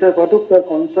 এসআর পাঠক তার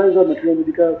কনসাইজ অফ ম্যাটেরিয়া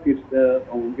মেডিকা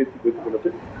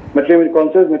বলেছেন,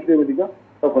 কনসাইজ ম্যাটেরিয়া মেডিকা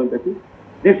তখন দেখি,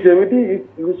 this remedy is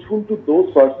useful to those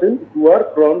persons who are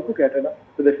prone to cataract,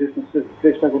 so the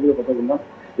কথা বললাম,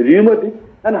 rheumatic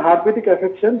and herpetic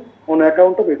affection on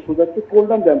account of exposure to cold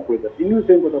and damp weather, ইনিও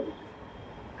same কথা বলছেন।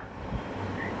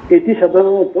 এটি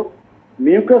সাধারণত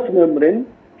mucus membrane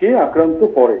কে আক্রান্ত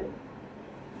করে,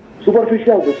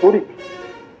 সুপারফিশিয়াল সরি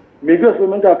মিউকাস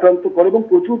মেমব্রেনকে আক্রান্ত করে এবং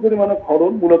প্রচুর পরিমাণে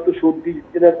ক্ষরণ, মূলত সর্দি,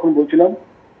 যেটা এখন বলছিলাম,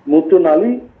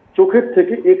 মূত্রনালী, চোখের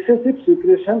থেকে এক্সেসিভ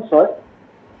সিক্রেশন হয়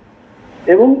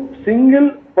এবং সিঙ্গেল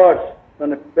পার্টস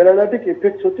মানে প্যারালাইটিক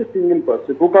এফেক্টস হচ্ছে সিঙ্গেল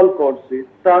পার্টসে, ভোকাল কর্ডসে,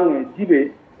 টাঙে, জিভে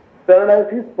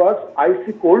paralysis, parts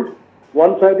IC cold,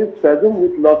 one sided spasm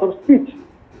with loss of speech,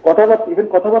 কথাবার্তা ইভেন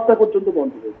কথাবার্তা পর্যন্ত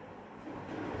বন্ধ হয়েছে।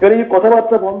 এবার এই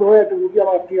কথাবার্তা বন্ধ হয়ে একটা রুগী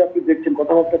আমার আপনি দেখছেন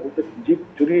কথাবার্তা বলতে জিভ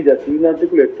জড়িয়ে যাচ্ছে,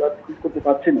 ইনআর্টিকুলেট, করতে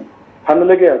পারছে না, ঠান্ডা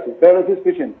লেগে আছে, প্যারালাইসিস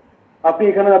পেশেন্ট। আপনি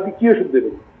এখানে আপনি কি ওষুধ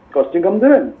দেবেন? কস্টিংগাম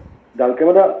দেবেন?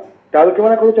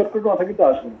 ডালক্যামেরা করে চট করে মাথা কিন্তু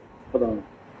আসবে না সাধারণত।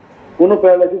 কোনো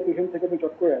প্যারালাইসিস পেশেন্ট থেকে আপনি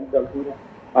চট করে ডালক্যামেরা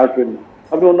আসবেন না,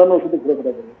 আপনি অন্যান্য ওষুধে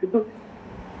ঘোরাফেরা করবেন। কিন্তু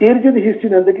এর যদি হিস্ট্রি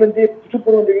নেন, দেখলেন যে প্রচুর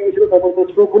পরিমাণ লেগে গেছিল, তারপর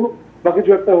স্ট্রোক হলো বা কিছু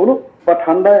একটা হলো, বা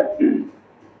ঠান্ডায়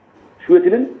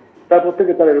শুয়েছিলেন, তারপর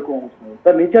থেকে তার এরকম অবস্থা হবে,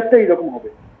 তার নেচারটা এইরকম হবে।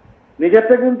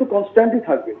 নেচারটা কিন্তু কনস্ট্যান্টই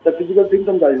থাকবে, তার ফিজিক্যাল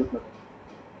সিমটম যাই হোক না।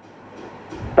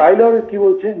 টাইলার কি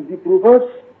বলছেন, দি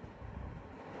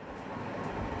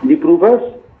প্রুভার্স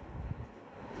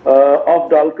of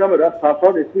Dulcamara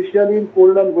suffered especially in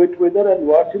cold and wet weather and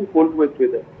worse in cold wet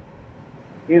weather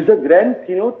is the grand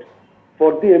keynote for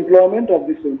the employment of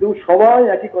this system. সবাই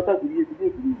একই কথা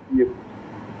ঘুরিয়ে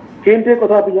কেন্টের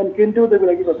কথা আপনি জানেন, কেন্টেও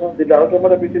দেখবেন একই কথা, the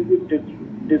Dulcamara patient is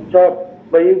disturbed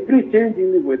by every change in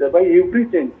the weather, by every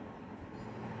change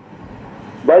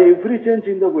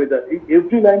in the weather.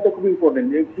 Every line টা খুব ইম্পর্টেন্ট,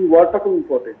 every ওয়ার্ডটা খুব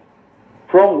important.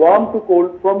 From warm to cold,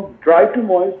 from dry to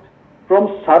moist, from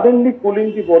suddenly cooling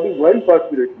the body while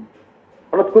perspirating.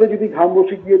 হঠাৎ করে যদি ঘাম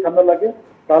বসে গিয়ে ঠান্ডা লাগে,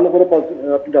 তাহলে পরে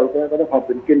আপনি ডালকামারার কথা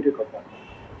ভাববেন, কেন্টের কথা।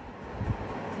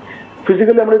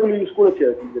 ফিজিক্যালি আমরা এগুলো ইউজ করেছি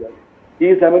আর কি। He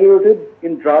is অ্যামেলিওরেটেড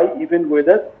in dry even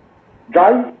weather.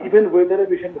 Dry even ওয়েদারে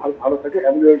পেশেন্ট ভালো থাকে,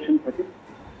 অ্যামেলিওরেশন থাকে।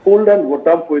 কোল্ড অ্যান্ড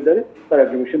ডাম্প ওয়েদারে তার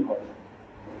অ্যাগ্রিমেশন হয় না।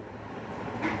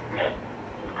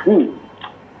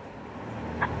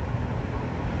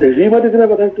 রিউমাটিজমের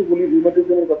কথা একটু বলি।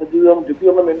 রিউমাটিজমের কথা যদি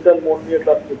আমরা মেন্টাল মন নিয়ে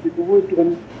ক্লাস করছি, তবুও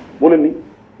একটুখানি বলে নিই,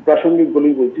 প্রাসঙ্গিক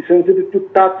বলেই বলছি। সেন্সিটিভ টু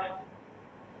টাচ,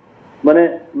 মানে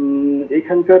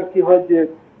এইখানকার কি হয় যে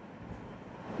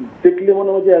দেখলে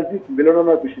মনে হয় যে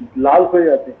বেলোনার পেশেন্ট লাল হয়ে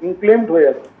আছে, ইনফ্লেমড হয়ে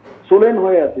আছে, সোলেন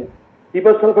হয়ে আছে,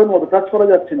 হিপারসালফাইড মতো টাচ করা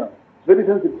যাচ্ছে না, very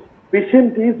sensitive.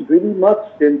 Patient is very much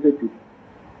sensitive.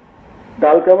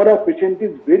 Dulcamara patient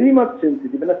is very much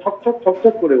sensitive, মানে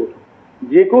ছকছক করে ওঠে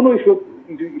যে কোনো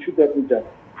ইস্যুতে আপনি যান।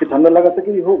 সে ঠান্ডা লাগা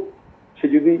থেকেই হোক, সে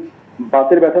যদি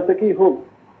বাতের ব্যথা থেকেই হোক,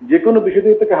 যে কোনো বিষয়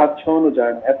থেকে তাকে হাত ছাড়ানো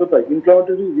যায় না, এতটাই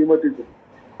ইনফ্লামেটরি রিউমাটিজম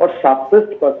আর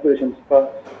সাপ্রেসড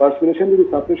পার্সপিরেশন যদি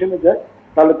সাপ্রেশনে যায়,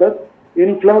 তাহলে তার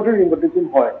ইনফ্লামেটরি রিউমাটিজম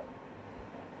হয়।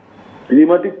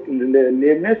 Rheumatic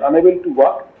লেমনেস, unable to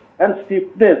walk and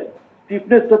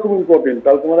স্টিফনেসটা খুব ইম্পর্টেন্ট।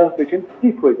 ডালকামারা পেশেন্ট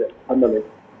স্টিফ হয়ে যায় ঠান্ডা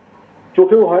লেগে।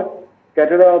 চোখেও হয়,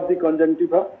 ক্যাটেরা of the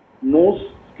conjunctiva, nose,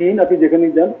 skin, আপনি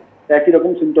যেখানেই যান একই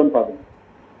রকম সিমটম পাবেন।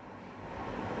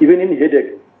 ইভেন ইন হেডেক,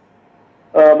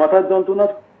 মাথার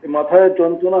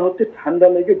যন্ত্রণা হচ্ছে ঠান্ডা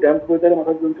লেগে ড্যাম্প ওয়েদারে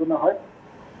মাথার যন্ত্রণা হয়।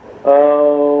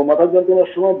 মাথার যন্ত্রণার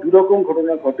সময় দুরকম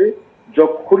ঘটনা ঘটে।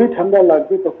 যখনই ঠান্ডা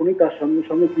লাগবে তখনই তার সঙ্গে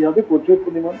সঙ্গে কি হবে,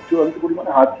 চূড়ান্ত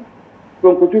পরিমাণে হাঁচি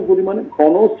এবং প্রচুর পরিমাণে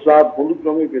ঘন স্রাব হলুদ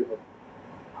রঙের বের হবে।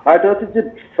 আর এটা হচ্ছে যে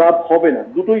স্রাব হবে না,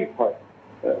 দুটোই হয়।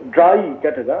 ড্রাই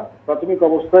ক্যাটেরা প্রাথমিক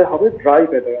অবস্থায় হবে, ড্রাই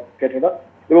ক্যাটেরা,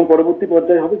 এবং পরবর্তী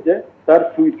পর্যায়ে হবে যে তার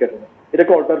ফ্লুইড ক্যাটেরা।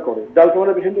 এটাকে অল্টার করে।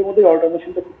 ডালকামারা পেশেন্টের মধ্যে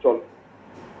অল্টারনেশনটা খুব চলে।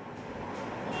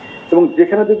 এবং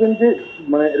যেখানে দেখবেন যে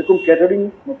মানে এরকম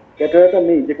ক্যাটেরাটা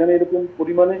নেই, যেখানে এরকম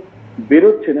পরিমাণে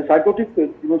বেরোচ্ছে না, সাইকোটিক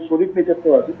এবং শরীর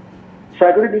নেচারটাও আছে,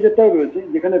 সাইকোটিক নেচারটাও রয়েছে,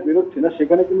 যেখানে বেরোচ্ছে না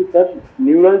সেখানে কিন্তু তার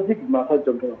নিউরালজিক মাথার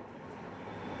যন্ত্রণা।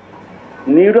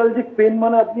 নিউরালজিক পেন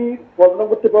মানে আপনি কল্পনা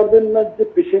করতে পারবেন না যে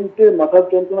পেশেন্টের মাথার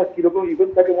যন্ত্রণা কিরকম। ইভেন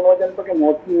তাকে মনে হয় যেন তাকে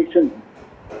মর্ফিন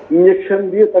ইঞ্জেকশন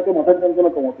দিয়ে তাকে মাথার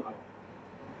যন্ত্রণা কমাতে হয়।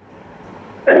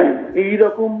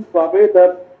 এইরকম ভাবে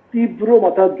তার তীব্র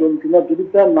মাথার যন্ত্রণা, যদি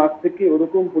তার নাক থেকে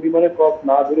ওরকম পরিমাণে কফ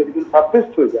না ধরে যদি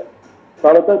সাপ্রেসড হয়ে যায়,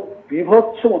 তাহলে তার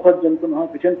বিভৎস মাথার যন্ত্রণা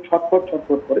হয়, পেশেন্ট ছটফট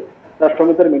করে। তার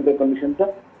সঙ্গে তার মেন্টাল কন্ডিশনটা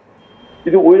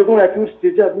যদি ওই রকম অ্যাকিউট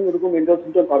স্টেজে আপনি ওরকম মেন্টাল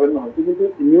সিমটম পাবেন না হয়তো, কিন্তু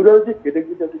নিউরোলজিক হেডেক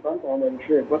যদি আপনি পান তাহলে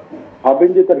অবশ্যই একবার ভাবেন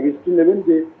যে তার হিস্ট্রি নেবেন,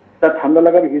 যে তার ঠান্ডা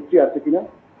লাগার হিস্ট্রি আছে কিনা,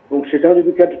 এবং সেটাও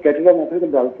যদি ক্যাটেরা না থাকে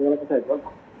তাহলে ডালকামারার কথা একবার।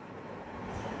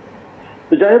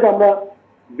 তো যাই হোক, আমরা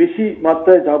বেশি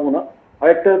মাত্রায় যাব না।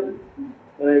 আরেকটা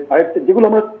যেগুলো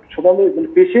আমরা সাধারণত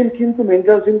পেশেন্ট কিন্তু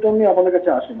মেন্টাল সিমটম নিয়ে আমাদের কাছে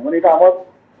আসে না, মানে এটা আমার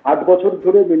 8 বছর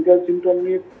ধরে মেন্টাল সিমটম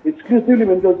নিয়ে এক্সক্লুসিভলি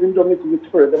মেন্টাল সিমটম নিয়ে চিকিৎসা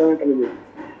করে, তারা আমি এখানে বলছি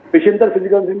পেশেন্ট তার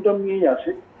ফিজিক্যাল সিমটম নিয়েই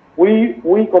আসে।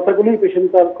 ওই কথাগুলোই পেশেন্ট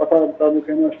তার কথা তার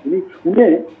মুখে আমরা শুনে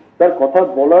তার কথা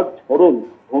বলার ধরন,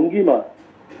 ভঙ্গিমা,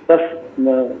 তার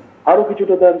আরো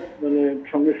কিছুটা তার মানে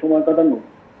সঙ্গে সময় কাটানো,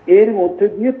 এর মধ্যে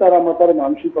দিয়ে আমরা তার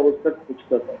মানসিক অবস্থা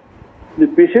বুঝতে পারি। যে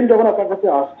পেশেন্ট যখন আপনার কাছে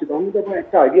আসছে তখন কিন্তু আপনার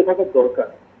একটা আইডিয়া থাকার দরকার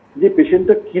যে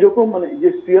পেশেন্টটা কিরকম, মানে যে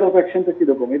স্পিয়ার অফ অ্যাকশনটা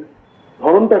কিরকম, এর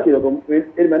ধরনটা কিরকম,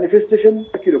 এর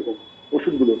ম্যানিফেস্টেশনটা কিরকম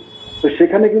ওষুধগুলো। তো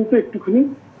সেখানে কিন্তু একটুখানি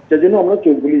যার জন্য আমরা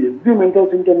চোখ বুলিয়ে যাই। যদিও মেন্টাল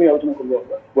সিমটম নিয়ে আলোচনা করবো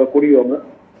আমরা বা করিও আমরা,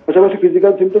 পাশাপাশি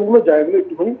ফিজিক্যাল সিমটম গুলো জায়গাগুলো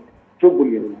একটুখানি চোখ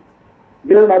বুলিয়ে দেবো।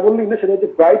 যেটা না বললেই না সেটা হচ্ছে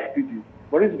bright disease.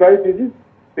 What is bright disease?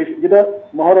 যেটা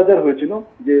মহারাজার হয়েছিল,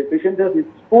 যে patient has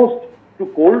exposed two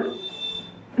cold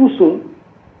two soon,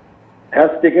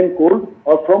 has taken cold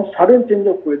or from sudden change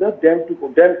of weather damp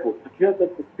cold. Here the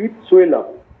feet swell up,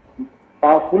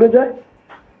 পা ফুলে যায়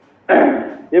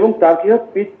এবং তার কি হয়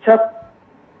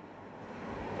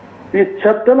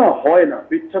পেচ্ছাপটা না হয় না,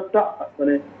 পেচ্ছাপটা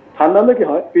মানে ঠান্ডা হলে কি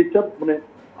হয়, পেচ্ছাপ মানে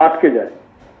আটকে যায়,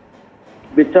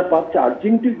 পেচ্ছাপ পাচ্ছে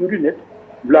আর্জিং টু ইউরিনেট,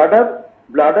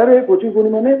 ব্লাডারে প্রচুর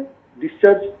পরিমাণে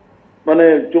ডিসচার্জ মানে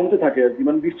জমতে থাকে আর কি,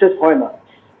 মানে ডিসচার্জ হয় না,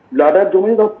 ব্লাডার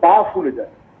জমে তার পা ফুলে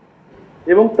যায়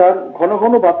এবং তার ঘন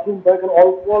ঘন বাথরুম পায়, কারণ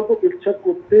অল্প অল্প পেচ্ছাপ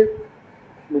করতে,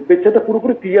 পেচ্ছাপটা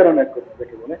পুরোপুরি ক্লিয়ার হয় না এক কথা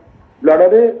থেকে, মানে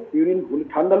ব্লাডারে ইউরিন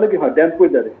ঠান্ডা লেগে হয় ড্যাম্প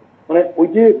ওয়েদারে, মানে ওই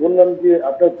যে বললাম যে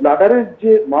আপনার ব্লাডারের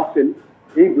যে মাসেল,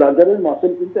 এই ব্লাডারের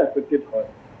মাসেল কিন্তু অ্যাফেক্টেড হয়,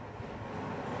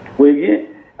 হয়ে গিয়ে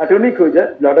অ্যাটনিক হয়ে যায়,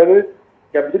 ব্লাডারের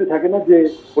ক্যাপাসিটি থাকে না যে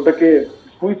ওটাকে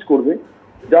স্কুইজ করবে,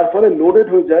 যার ফলে লোডেড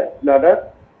হয়ে যায় ব্লাডার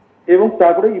এবং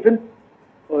তারপরে ইভেন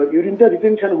ইউরিনটা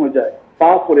রিটেনশন হয়ে যায়,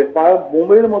 পা করে পা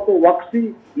বোমের মতো ওয়াক্সি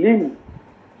লিম,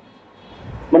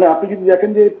 মানে আপনি যদি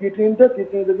দেখেন যে ক্রিয়েটিনিনটা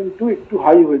দেখবেন একটু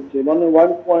হাই হচ্ছে, মানে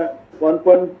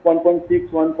 1.6,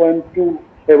 1.2,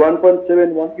 1.7,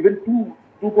 ইভেন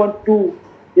 2.2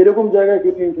 এরকম জায়গায়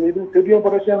ক্রিয়েটিনিন, এবং সোডিয়াম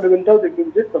পটাশিয়াম লেভেলটাও দেখবেন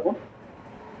যে তখন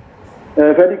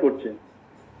ভ্যারি করছে।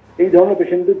 এই ধরনের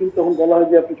পেশেন্টদের কিন্তু তখন বলা হয়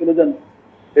যে আপনি চলে যান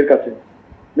এর কাছে,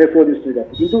 নেফ্রোলজিস্টের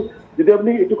কাছে। কিন্তু যদি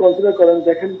আপনি একটু কনসিডার করেন,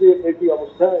 দেখেন যে এর কি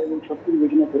অবস্থা এবং সবকিছু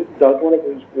বিবেচনা করে ডালকামারা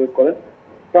প্রয়োগ করেন,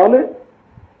 তাহলে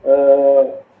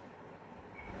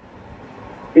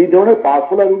এই ধরনের পা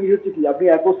ফোলা রোগী হচ্ছে কি, আপনি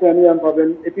অ্যাকোস্যামিয়াম পাবেন,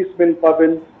 এপিসমেল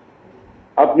পাবেন,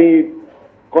 আপনি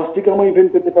কস্টিকামা ইভেন্ট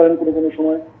পেতে পারেন কোনো কোনো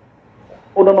সময়,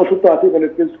 অন্যান্য ওষুধ তো আছে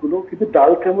কলেক্টেন্স গুলো, কিন্তু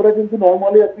ডালকামারা কিন্তু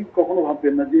নর্মালি আপনি কখনো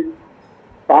ভাববেন না যে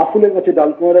পা ফুলের কাছে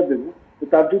ডালকামারা দেবো। তো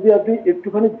তার যদি আপনি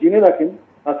একটুখানি জেনে রাখেন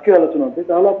আজকের আলোচনাতে,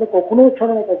 তাহলে আপনি কখনো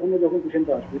ছাড়া না কখনো যখন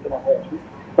পেশেন্টটা আসবে, তো মাথায় আসবে,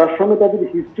 তার সঙ্গে তার যদি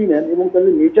হিস্ট্রি নেন এবং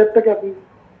তাদের নেচারটাকে আপনি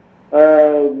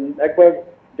একবার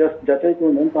জাস্ট যাচাই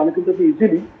করে নেন, তাহলে কিন্তু আপনি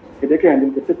ইজিলি এটাকে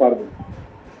হ্যান্ডেল করতে পারবেন।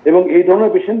 এবং এই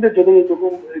ধরনের পেশেন্টদের যদি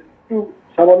এরকম একটু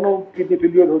সামান্য কিডনি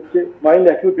ফেলিওর হচ্ছে, মাইল্ড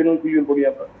অ্যাকিউট রেনাল ফেলিওর বলি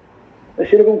আমরা,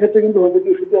 সেরকম ক্ষেত্রে কিন্তু হয়তো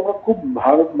ওষুধে আমরা খুব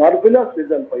মার্ভেলাস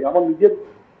রেজাল্ট পাই। আমার নিজের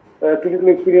ক্লিনিক্যাল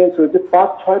এক্সপিরিয়েন্স হয়েছে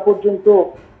 5-6 পর্যন্ত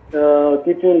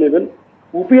কিডনি লেভেল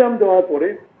উপিয়াম দেওয়ার পরে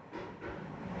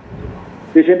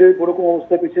পেশেন্টের ওরকম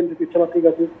অবস্থায়, পেশেন্টের পেচ্ছাপ ঠিক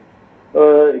আছে,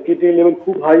 কিডনি লেভেল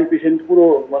খুব হাই, পেশেন্ট পুরো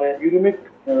মানে uraemic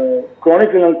chronic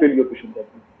renal failure patient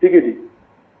আছে, ঠিক আছে,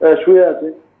 শুয়ে আছে,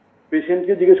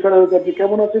 পেশেন্টকে জিজ্ঞেস করা হয়েছে আপনি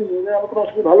কেমন আছেন, আমার কোনো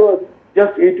অসুবিধা, ভালো আছে,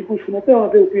 জাস্ট এইটুকু শুনেতে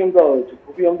ওনাকে ওপিয়াম দেওয়া হয়েছে।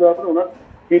 ওপিয়াম দেওয়ার পরে ওনার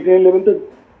কিডনি লেভেলটা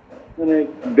মানে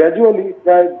গ্র্যাজুয়ালি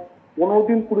প্রায়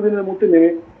 15-20 দিনের মধ্যে নেমে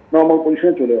নর্মাল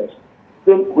পজিশনে চলে আসে। তো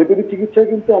হোমিওপ্যাথি চিকিৎসা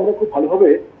কিন্তু আমরা খুব ভালোভাবে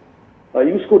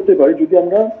ইউজ করতে পারি যদি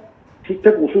আমরা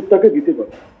ঠিকঠাক ওষুধটাকে দিতে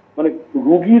পারি। মানে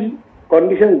রোগীর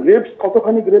কন্ডিশন, গ্রেভস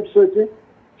কতখানি গ্রেভস হয়েছে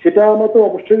সেটা আমরা তো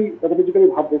অবশ্যই প্যাথোলজিক্যালি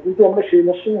ভাববো, কিন্তু আমরা সেই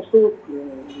সমস্ত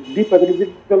ডিপ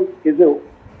প্যাথোলজিক্যাল কেসেও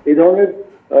এই ধরনের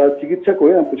চিকিৎসা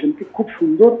করে পেশেন্টকে খুব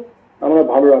সুন্দর আমরা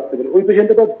ভালো রাখতে পারি। ওই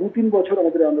পেশেন্টটা প্রায় 2-3 বছর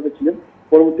আমাদের আন্ডারে ছিলেন,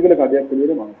 পরবর্তীকালে কার্ডিয়াক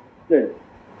ফেলিওরে মারা যায়।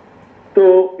 তো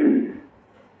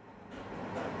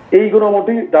এইগুলো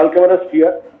মোটামুটি ডালকামারা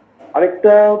স্পিয়ার।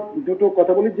 আরেকটা দুটো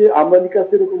কথা বলি যে আমরালিকাস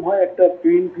এরকম হয়, একটা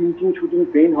পেইন, পিঞ্চিং, শুটিং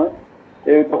পেইন হয়,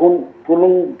 তখন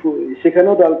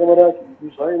সেখানেও ডালকামারা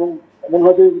ইউজ হয় এবং এমন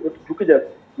হয় যে ঢুকে যায়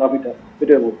নাভিটা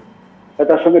পেটের মধ্যে,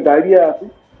 তার সঙ্গে ডায়রিয়া আছে।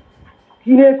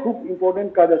 স্কিনে খুব ইম্পর্টেন্ট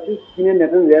কাজ আছে, স্কিনের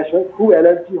ন্যাচারাল র্যাশ হয়, খুব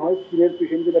অ্যালার্জি হয়, স্কিনের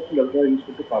পেশেন্টদের আপনি ডালকামারা ইউজ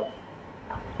করতে পারবেন।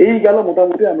 এই গেল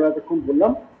মোটামুটি আমরা এতক্ষণ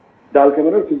বললাম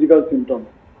ডালকামারার ফিজিক্যাল সিমটম।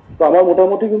 তো আমার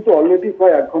মোটামুটি কিন্তু অলরেডি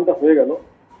প্রায় 1 ঘন্টা হয়ে গেল।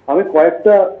 আমি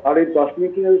কয়েকটা আর এই 10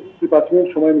 মিনিটের কি 5 মিনিট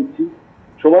সময় নিচ্ছি,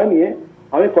 সময় নিয়ে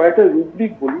আমি কয়েকটা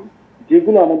রুব্রিক বলি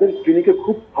যেগুলো আমাদের ক্লিনিকে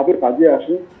খুব ভাবে কাজে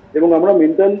আসে এবং আমরা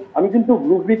মেন্টাল, আমি কিন্তু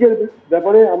রুব্রিকের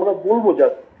ব্যাপারে আমরা বলবো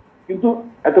জাস্ট, কিন্তু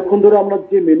এতক্ষণ ধরে আমরা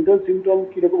যে মেন্টাল সিমটম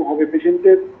কিরকম হবে,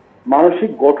 পেশেন্টের মানসিক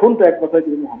গঠনটা এক কথায়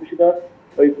কিরকম হবে, সেটা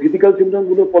ওই ফিজিক্যাল সিমটম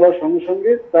গুলো বলার সঙ্গে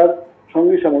সঙ্গে তার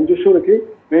সঙ্গে সামঞ্জস্য রেখে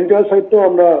মেন্টাল সাইডটাও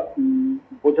আমরা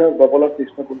বোঝার বা বলার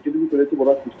চেষ্টা করছি, যেটুকু করেছি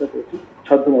বলার চেষ্টা করেছি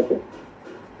সাধ্যমতো,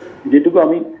 যেটুকু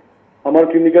আমি আমার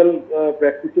ক্লিনিক্যাল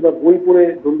প্র্যাকটিসে বা বই পড়ে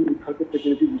ধরুন উদ্ধার করতে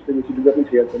পেরেছি, বুঝতে পেরেছি, যদি আপনি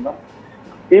শেয়ার করলাম।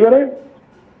 এবারে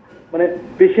মানে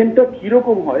পেশেন্টটা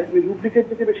কিরকম হয় ওই রুব্রিকের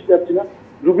দিকে বেশি যাচ্ছি না।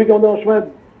 রুব্রিক আমাদের অনেক সময়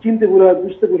চিনতে ভুল হয়,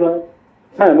 বুঝতে ভুল হয়।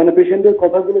 হ্যাঁ, মানে পেশেন্টের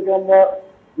কথাগুলোকে আমরা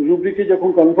রুব্রিকে যখন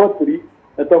কনভার্ট করি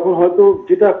তখন হয়তো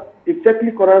যেটা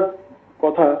এক্স্যাক্টলি করার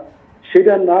কথা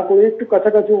সেটা না করে একটু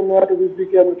কাছাকাছি অন্য একটা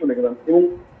রুব্রিকে আমরা চলে গেলাম, এবং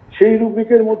সেই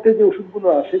রুব্রিকের মধ্যে যে ওষুধগুলো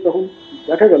আসে তখন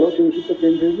দেখা গেল সেই ওষুধটা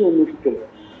চেঞ্জ হয়ে গিয়ে অন্য ওষুধ চলে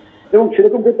যায়, এবং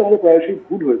সেরকম ক্ষেত্রে আমাদের প্রায়শই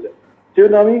ভুল হয়ে যায়।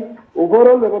 সেজন্য আমি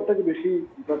ওভারঅল ব্যাপারটাকে বেশি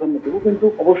প্রাধান্য দেবো, কিন্তু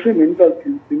অবশ্যই মেন্টাল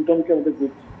সিমটমকে আমাদের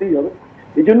বুঝতেই হবে।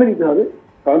 এই জন্য দিতে হবে,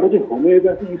 কারণ হচ্ছে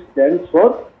হোমিওপ্যাথি স্ট্যান্ডস ফর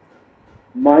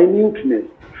মাইনিউটনেস,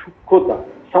 সূক্ষ্মতা,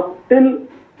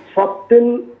 সাবটেল,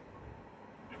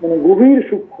 মানে গভীর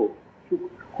সূক্ষ্ম,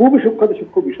 খুবই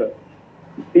সূক্ষ্ম বিষয়।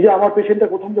 এই যে আমার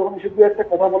পেশেন্টটা প্রথম যখন এসে দু একটা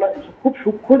কথা বলা, খুব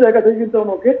সূক্ষ্ম জায়গা থেকে কিন্তু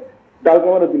ওনাকে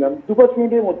ডালকামারা দিলাম 2-5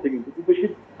 মিনিটের মধ্যে, কিন্তু খুব বেশি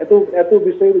এত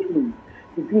বিস্তারিত শুনুন।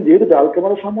 কিন্তু যেহেতু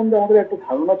ডালকামারা সম্বন্ধে আমাদের একটা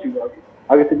ধারণা ছিল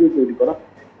আগে থেকেই তৈরি করা,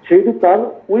 সেহেতু তার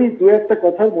ওই দু একটা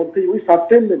কথার মধ্যেই, ওই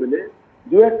সাবটেল লেভেলে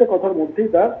দু একটা কথার মধ্যেই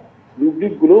তার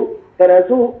রুব্রিক গুলো, তার অ্যাজ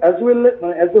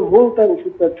এ হোল তার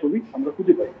ওষুধ, তার ছবি আমরা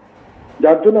খুঁজে পাই,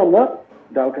 যার জন্য আমরা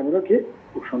ডালকামারাকে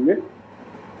ওর সঙ্গে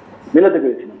মেলাতে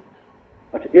পেরেছিলাম।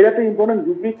 আচ্ছা, এর একটা ইম্পর্টেন্ট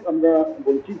রুব্রিক আমরা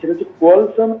বলছি, সেটা হচ্ছে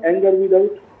কোয়ালসাম অ্যাঙ্গার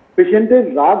উইদাউট। পেশেন্টের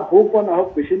রাগ হোক বা না হোক,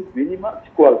 পেশেন্ট ভেরি মাচ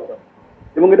কোয়ালসাম,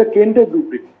 এবং এটা কেন্টের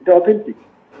রুব্রিক, এটা অথেন্টিক।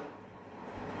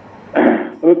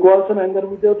 আমি কোয়ালসাম অ্যাঙ্গার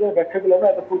উইদাউট ব্যাখ্যা করলাম না,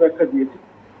 একটা ফুল ব্যাখ্যা দিয়েছি।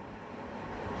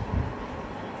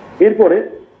 এরপরে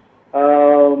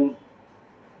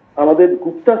আমাদের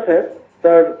গুপ্তা স্যার,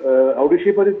 তার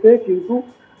আউডিশিপারিতে কিন্তু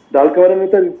ডালকামারা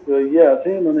নিয়ে তার ইয়ে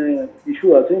আছে, মানে ইস্যু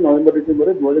আছে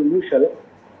নভেম্বর-ডিসেম্বরে 2019 সালে।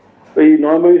 এই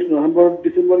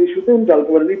নভেম্বর-ডিসেম্বর ইস্যুতে উনি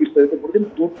ডালকামারা নিয়ে বিস্তারিত পড়েছেন,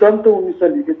 দুর্দান্ত 19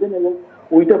 সাল লিখেছেন, এবং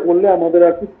ওইটা পড়লে আমাদের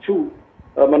আর কিচ্ছু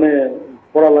মানে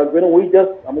পড়া লাগবে না। ওই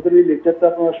জাস্ট আমাদের এই লেকচারটা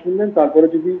আপনারা শুনলেন, তারপরে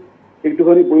যদি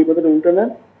একটুখানি বই পাতাটা উল্টে নেন,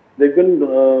 দেখবেন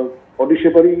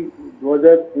অডিশিপারি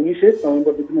 2019-এর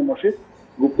নভেম্বর-ডিসেম্বর মাসে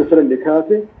গুপ্তা স্যারের লেখা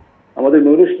আছে। আমাদের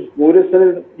ময়ূরেশ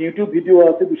স্যারের ইউটিউব ভিডিও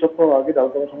আছে, 2 সপ্তাহ আগে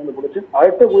ডালকামারা সম্বন্ধে বলেছেন।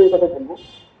 আরেকটা বইয়ের কথা বলবো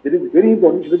যেটা ভেরি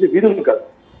ইম্পর্টেন্ট, সেটা হচ্ছে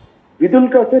বিদুল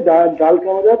কাছে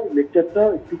ডালকামারার লেকচারটা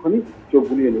একটুখানি চোখ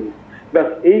বুলিয়ে নেব। ব্যাস,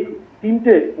 এই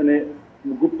তিনটে, মানে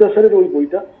গুপ্তা স্যারের ওই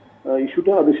বইটা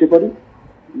ইস্যুটা আদেশে পারি,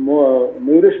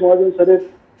 ময়ূরেশ মহাজন স্যারের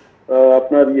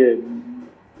আপনার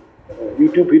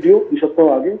ইউটিউব ভিডিও 2 সপ্তাহ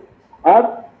আগে, আর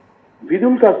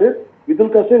বিদুল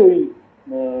কাছের ওই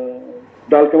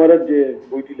ডালকামারার যে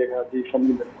বইটি লেখা আছে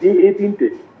সম্মিলন, এই তিনটে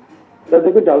তার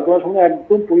দেখবে ডালকামারার সঙ্গে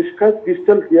একদম পরিষ্কার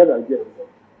ক্রিস্টাল ক্লিয়ার আইডিয়া হয়ে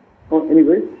যাবে।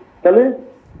 এনিওয়ে, তাহলে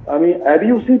আমি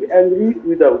abusive angry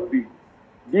without B,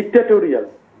 dictatorial,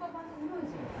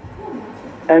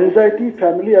 anxiety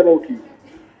family about you.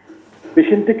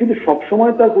 পেশেন্টে কিন্তু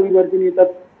সবসময় তার পরিবারকে নিয়ে,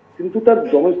 কিন্তু তার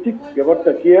ডোমেস্টিক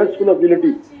ব্যাপারটা careful of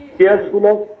relative, careful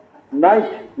of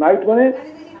night মানে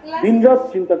দিন রাত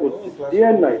চিন্তা করছে, ডে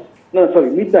অ্যান্ড নাইট, না সরি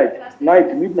মিড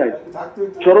নাইট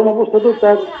চরম অবস্থাতেও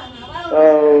তার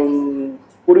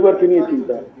পরিবারকে নিয়ে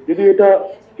চিন্তা। যদি এটা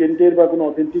কেন্টের বা কোনো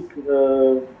অথেন্টিক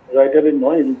রাইটারের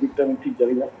নয়, এই দিকটা আমি ঠিক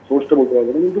জানি না, সোর্সটা বলতে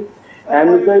পারবো না, কিন্তু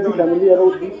অ্যাংজাইটি ফ্যামিলি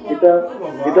অ্যাবাউট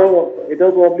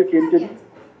এটাও probably কেন্টেরই।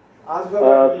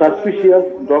 Suspicious,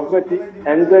 dogmatic,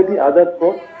 anxiety others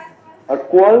for, R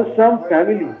কোয়ালসাম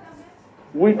family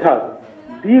with her,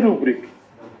 the rubric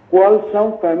কোয়ালসাম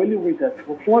family with her.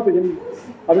 সবসময়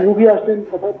আপনি রুগী আসলেন,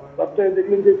 কথাবার্তায়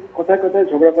দেখলেন যে কথায়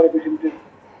ঝগড়া করে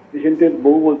পেশেন্টের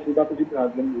বউ বলছে বা পেশেন্টের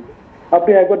হাজবেন্ড বলছে,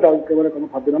 আপনি একবার ডালকামারা কোনো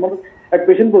ভাববেন। আমার এক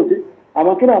পেশেন্ট বলছে,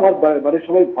 আমাকে না আমার বাড়ির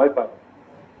সবাই ভয় পায়।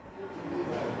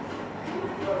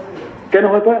 কেন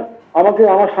ভয় পায়? আমাকে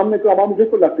আমার সামনে কেউ আমার মুখে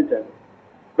কেউ লাগতে চায় না।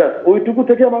 ব্যাস, ওইটুকু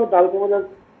থেকে আমার ডালকামারার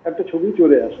একটা ছবি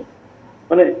চলে আসে।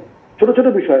 মানে ছোট ছোট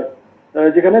বিষয়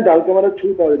যেখানে ডালকামারার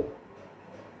ছবি পাওয়া যায়।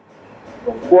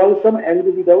 কোয়ালসাম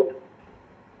অ্যাংরি উইদাউট।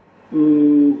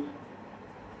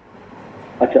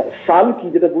 আচ্ছা, সাল কি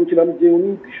যেটা বলছিলাম, যে উনি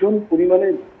ভীষণ পরিমাণে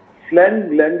স্ল্যাং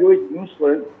ল্যাঙ্গুয়েজ ইউজ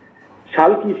করেন।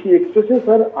 সাল কি, সি এক্সপ্রেসেস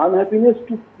আর আনহ্যাপিনেস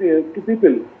টু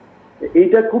পিপল।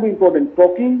 এইটা খুব important.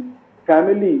 Talking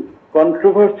family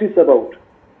controversies about,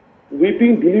 whipping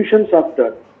ডিলিউশনস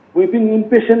after, whipping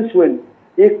impatience when.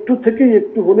 একটু থেকে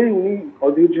একটু হলেই উনি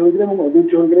অধৈর্য হয়ে গেলেন, এবং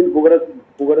অধৈর্য হয়ে গেলেন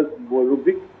ভোগারাস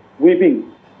rubric. Whipping,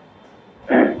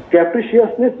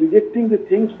 capriciousness, rejecting the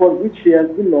things for which she has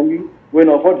been longing when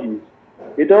offered his.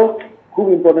 এটাও খুব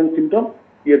ইম্পর্টেন্ট সিমটম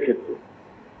এর ক্ষেত্রে,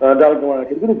 ডালকামারার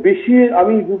ক্ষেত্রে। কিন্তু বেশি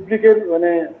আমি রুব্রিকের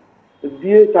মানে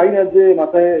দিয়ে চাই না যে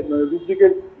মাথায়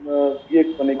রুব্রিকের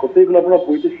মানে করতে, এগুলো আপনারা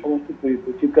বইতে সমস্ত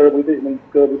চিৎকারের বইতে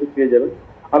পেয়ে যাবেন।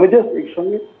 আমি জাস্ট এর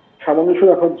সঙ্গে সামঞ্জস্য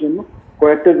রাখার জন্য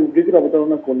কয়েকটা রুব্রিকের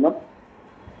অবতারণা করলাম।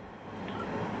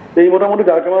 এই মোটামুটি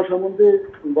ডালকামারা সম্বন্ধে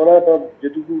বলা, বা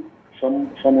যেটুকু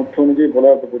সামর্থ্য অনুযায়ী বলা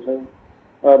বোঝার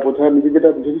বোঝা, নিজে যেটা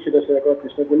বুঝেছি সেটা শেয়ার করার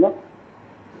চেষ্টা করলাম।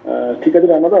 ঠিক আছে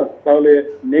রানাদা, তাহলে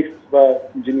নেক্সট বা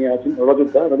যিনি আছেন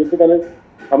রজতদা, তাহলে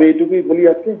আমি এইটুকুই বলি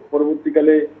আজকে,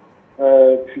 পরবর্তীকালে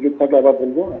সুযোগ থাকলে আবার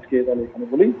বলবো। আজকে তাহলে এখানে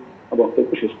বলেই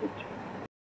বক্তব্য শেষ করছি।